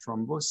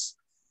microthrombus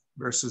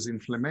versus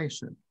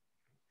inflammation.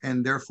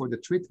 And therefore the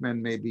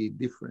treatment may be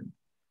different.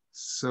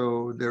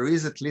 So there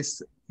is, at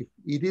least, if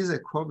it is a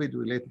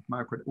COVID-related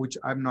myocarditis, which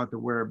I'm not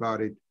aware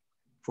about it,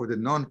 for the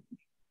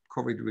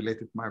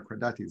non-COVID-related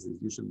myocarditis is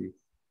usually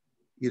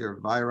either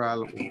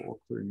viral or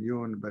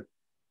autoimmune, but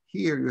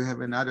here you have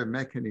another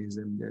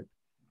mechanism that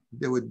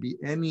there would be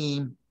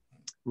any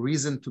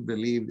reason to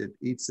believe that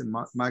it's a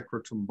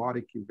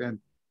microthrombotic event,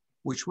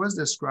 which was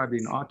described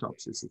in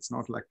autopsies. It's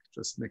not like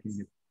just making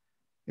it.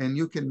 And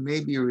you can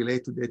maybe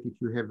relate to that if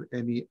you have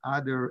any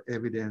other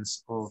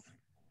evidence of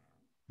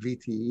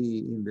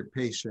VTE in the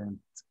patient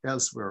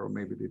elsewhere, or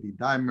maybe the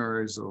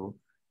D-dimers, or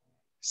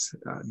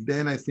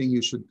then I think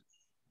you should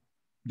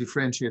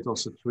differentiate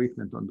also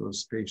treatment on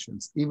those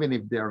patients, even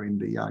if they're in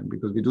the young,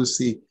 because we do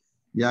see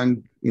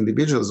young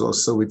individuals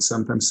also with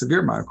sometimes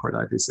severe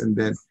myocarditis, and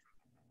then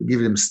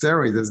give them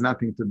steroids. There's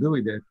nothing to do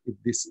with that if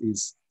this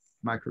is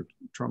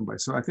microthrombi.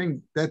 So I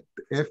think that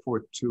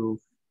effort to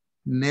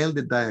nail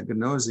the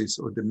diagnosis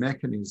or the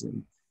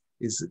mechanism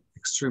is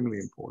extremely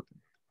important.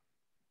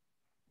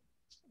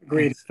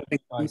 Agreed. I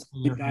think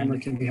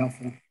D-dimer can be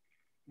helpful.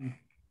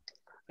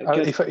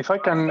 If I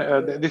can,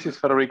 this is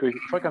Federico.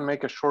 If I can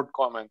make a short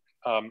comment,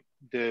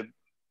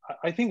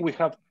 I think we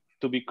have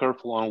to be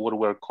careful on what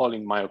we're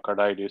calling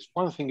myocarditis.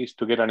 One thing is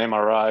to get an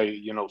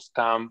MRI,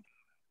 stamp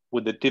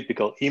with the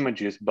typical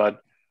images,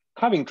 but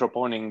having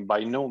troponin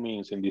by no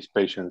means in these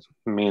patients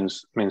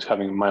means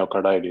having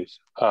myocarditis.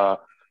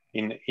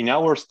 In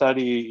our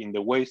study, in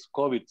the WASTE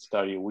COVID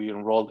study, we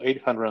enrolled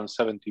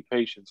 870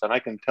 patients, and I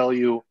can tell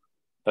you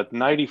that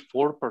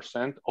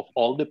 94% of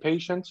all the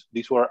patients,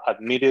 these were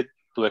admitted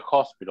to the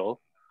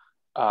hospital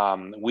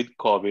with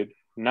COVID,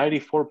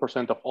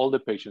 94% of all the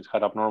patients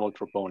had abnormal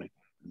troponin.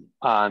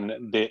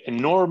 And the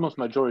enormous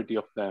majority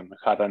of them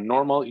had a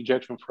normal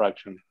ejection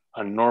fraction,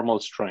 a normal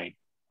strain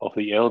of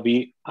the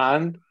LV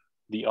and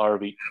the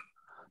RV.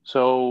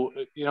 So,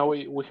 you know,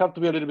 we have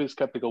to be a little bit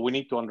skeptical. We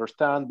need to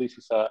understand this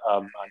is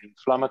an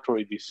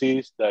inflammatory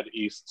disease that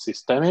is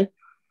systemic.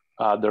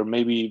 There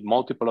may be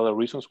multiple other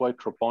reasons why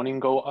troponin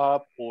go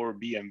up, or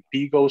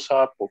BNP goes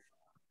up,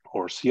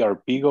 or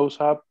CRP goes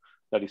up.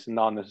 That is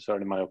not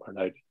necessarily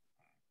myocarditis.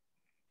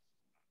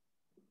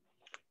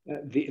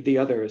 The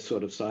other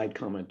sort of side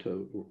comment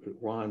to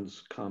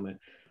Ron's comment,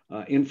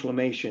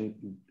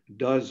 inflammation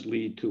does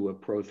lead to a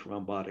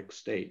prothrombotic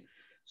state.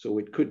 So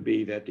it could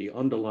be that the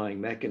underlying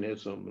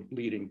mechanism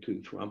leading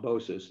to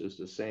thrombosis is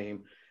the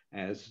same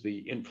as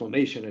the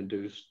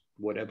inflammation-induced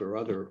whatever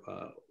other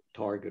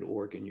target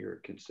organ you're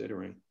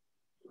considering.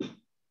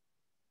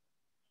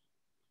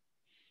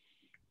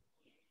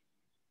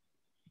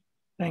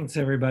 Thanks,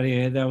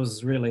 everybody. That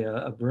was really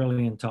a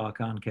brilliant talk,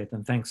 Ankit,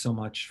 and thanks so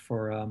much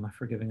for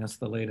giving us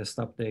the latest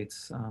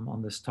updates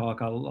on this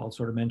talk. I'll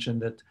sort of mention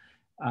that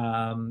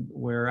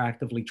we're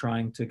actively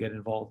trying to get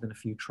involved in a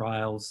few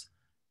trials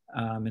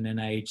in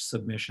NIH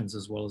submissions,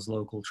 as well as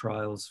local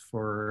trials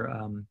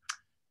for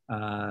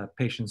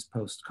patients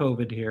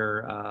post-COVID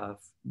here.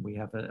 We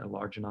have a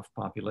large enough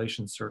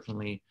population,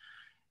 certainly.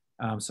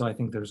 So I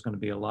think there's going to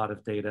be a lot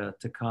of data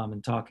to come.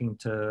 And talking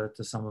to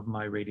some of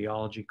my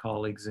radiology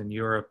colleagues in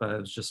Europe, I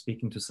was just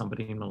speaking to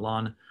somebody in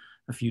Milan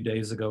a few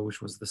days ago,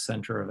 which was the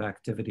center of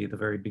activity at the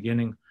very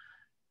beginning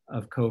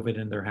of COVID,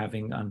 and they're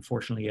having,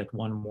 unfortunately, yet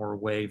one more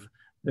wave.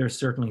 They're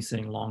certainly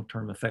seeing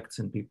long-term effects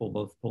in people,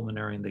 both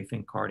pulmonary and they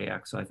think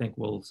cardiac. So I think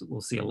we'll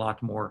see a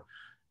lot more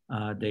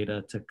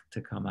data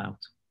to come out.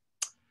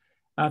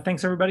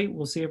 Thanks, everybody.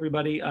 We'll see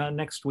everybody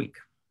next week.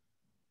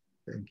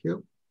 Thank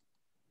you.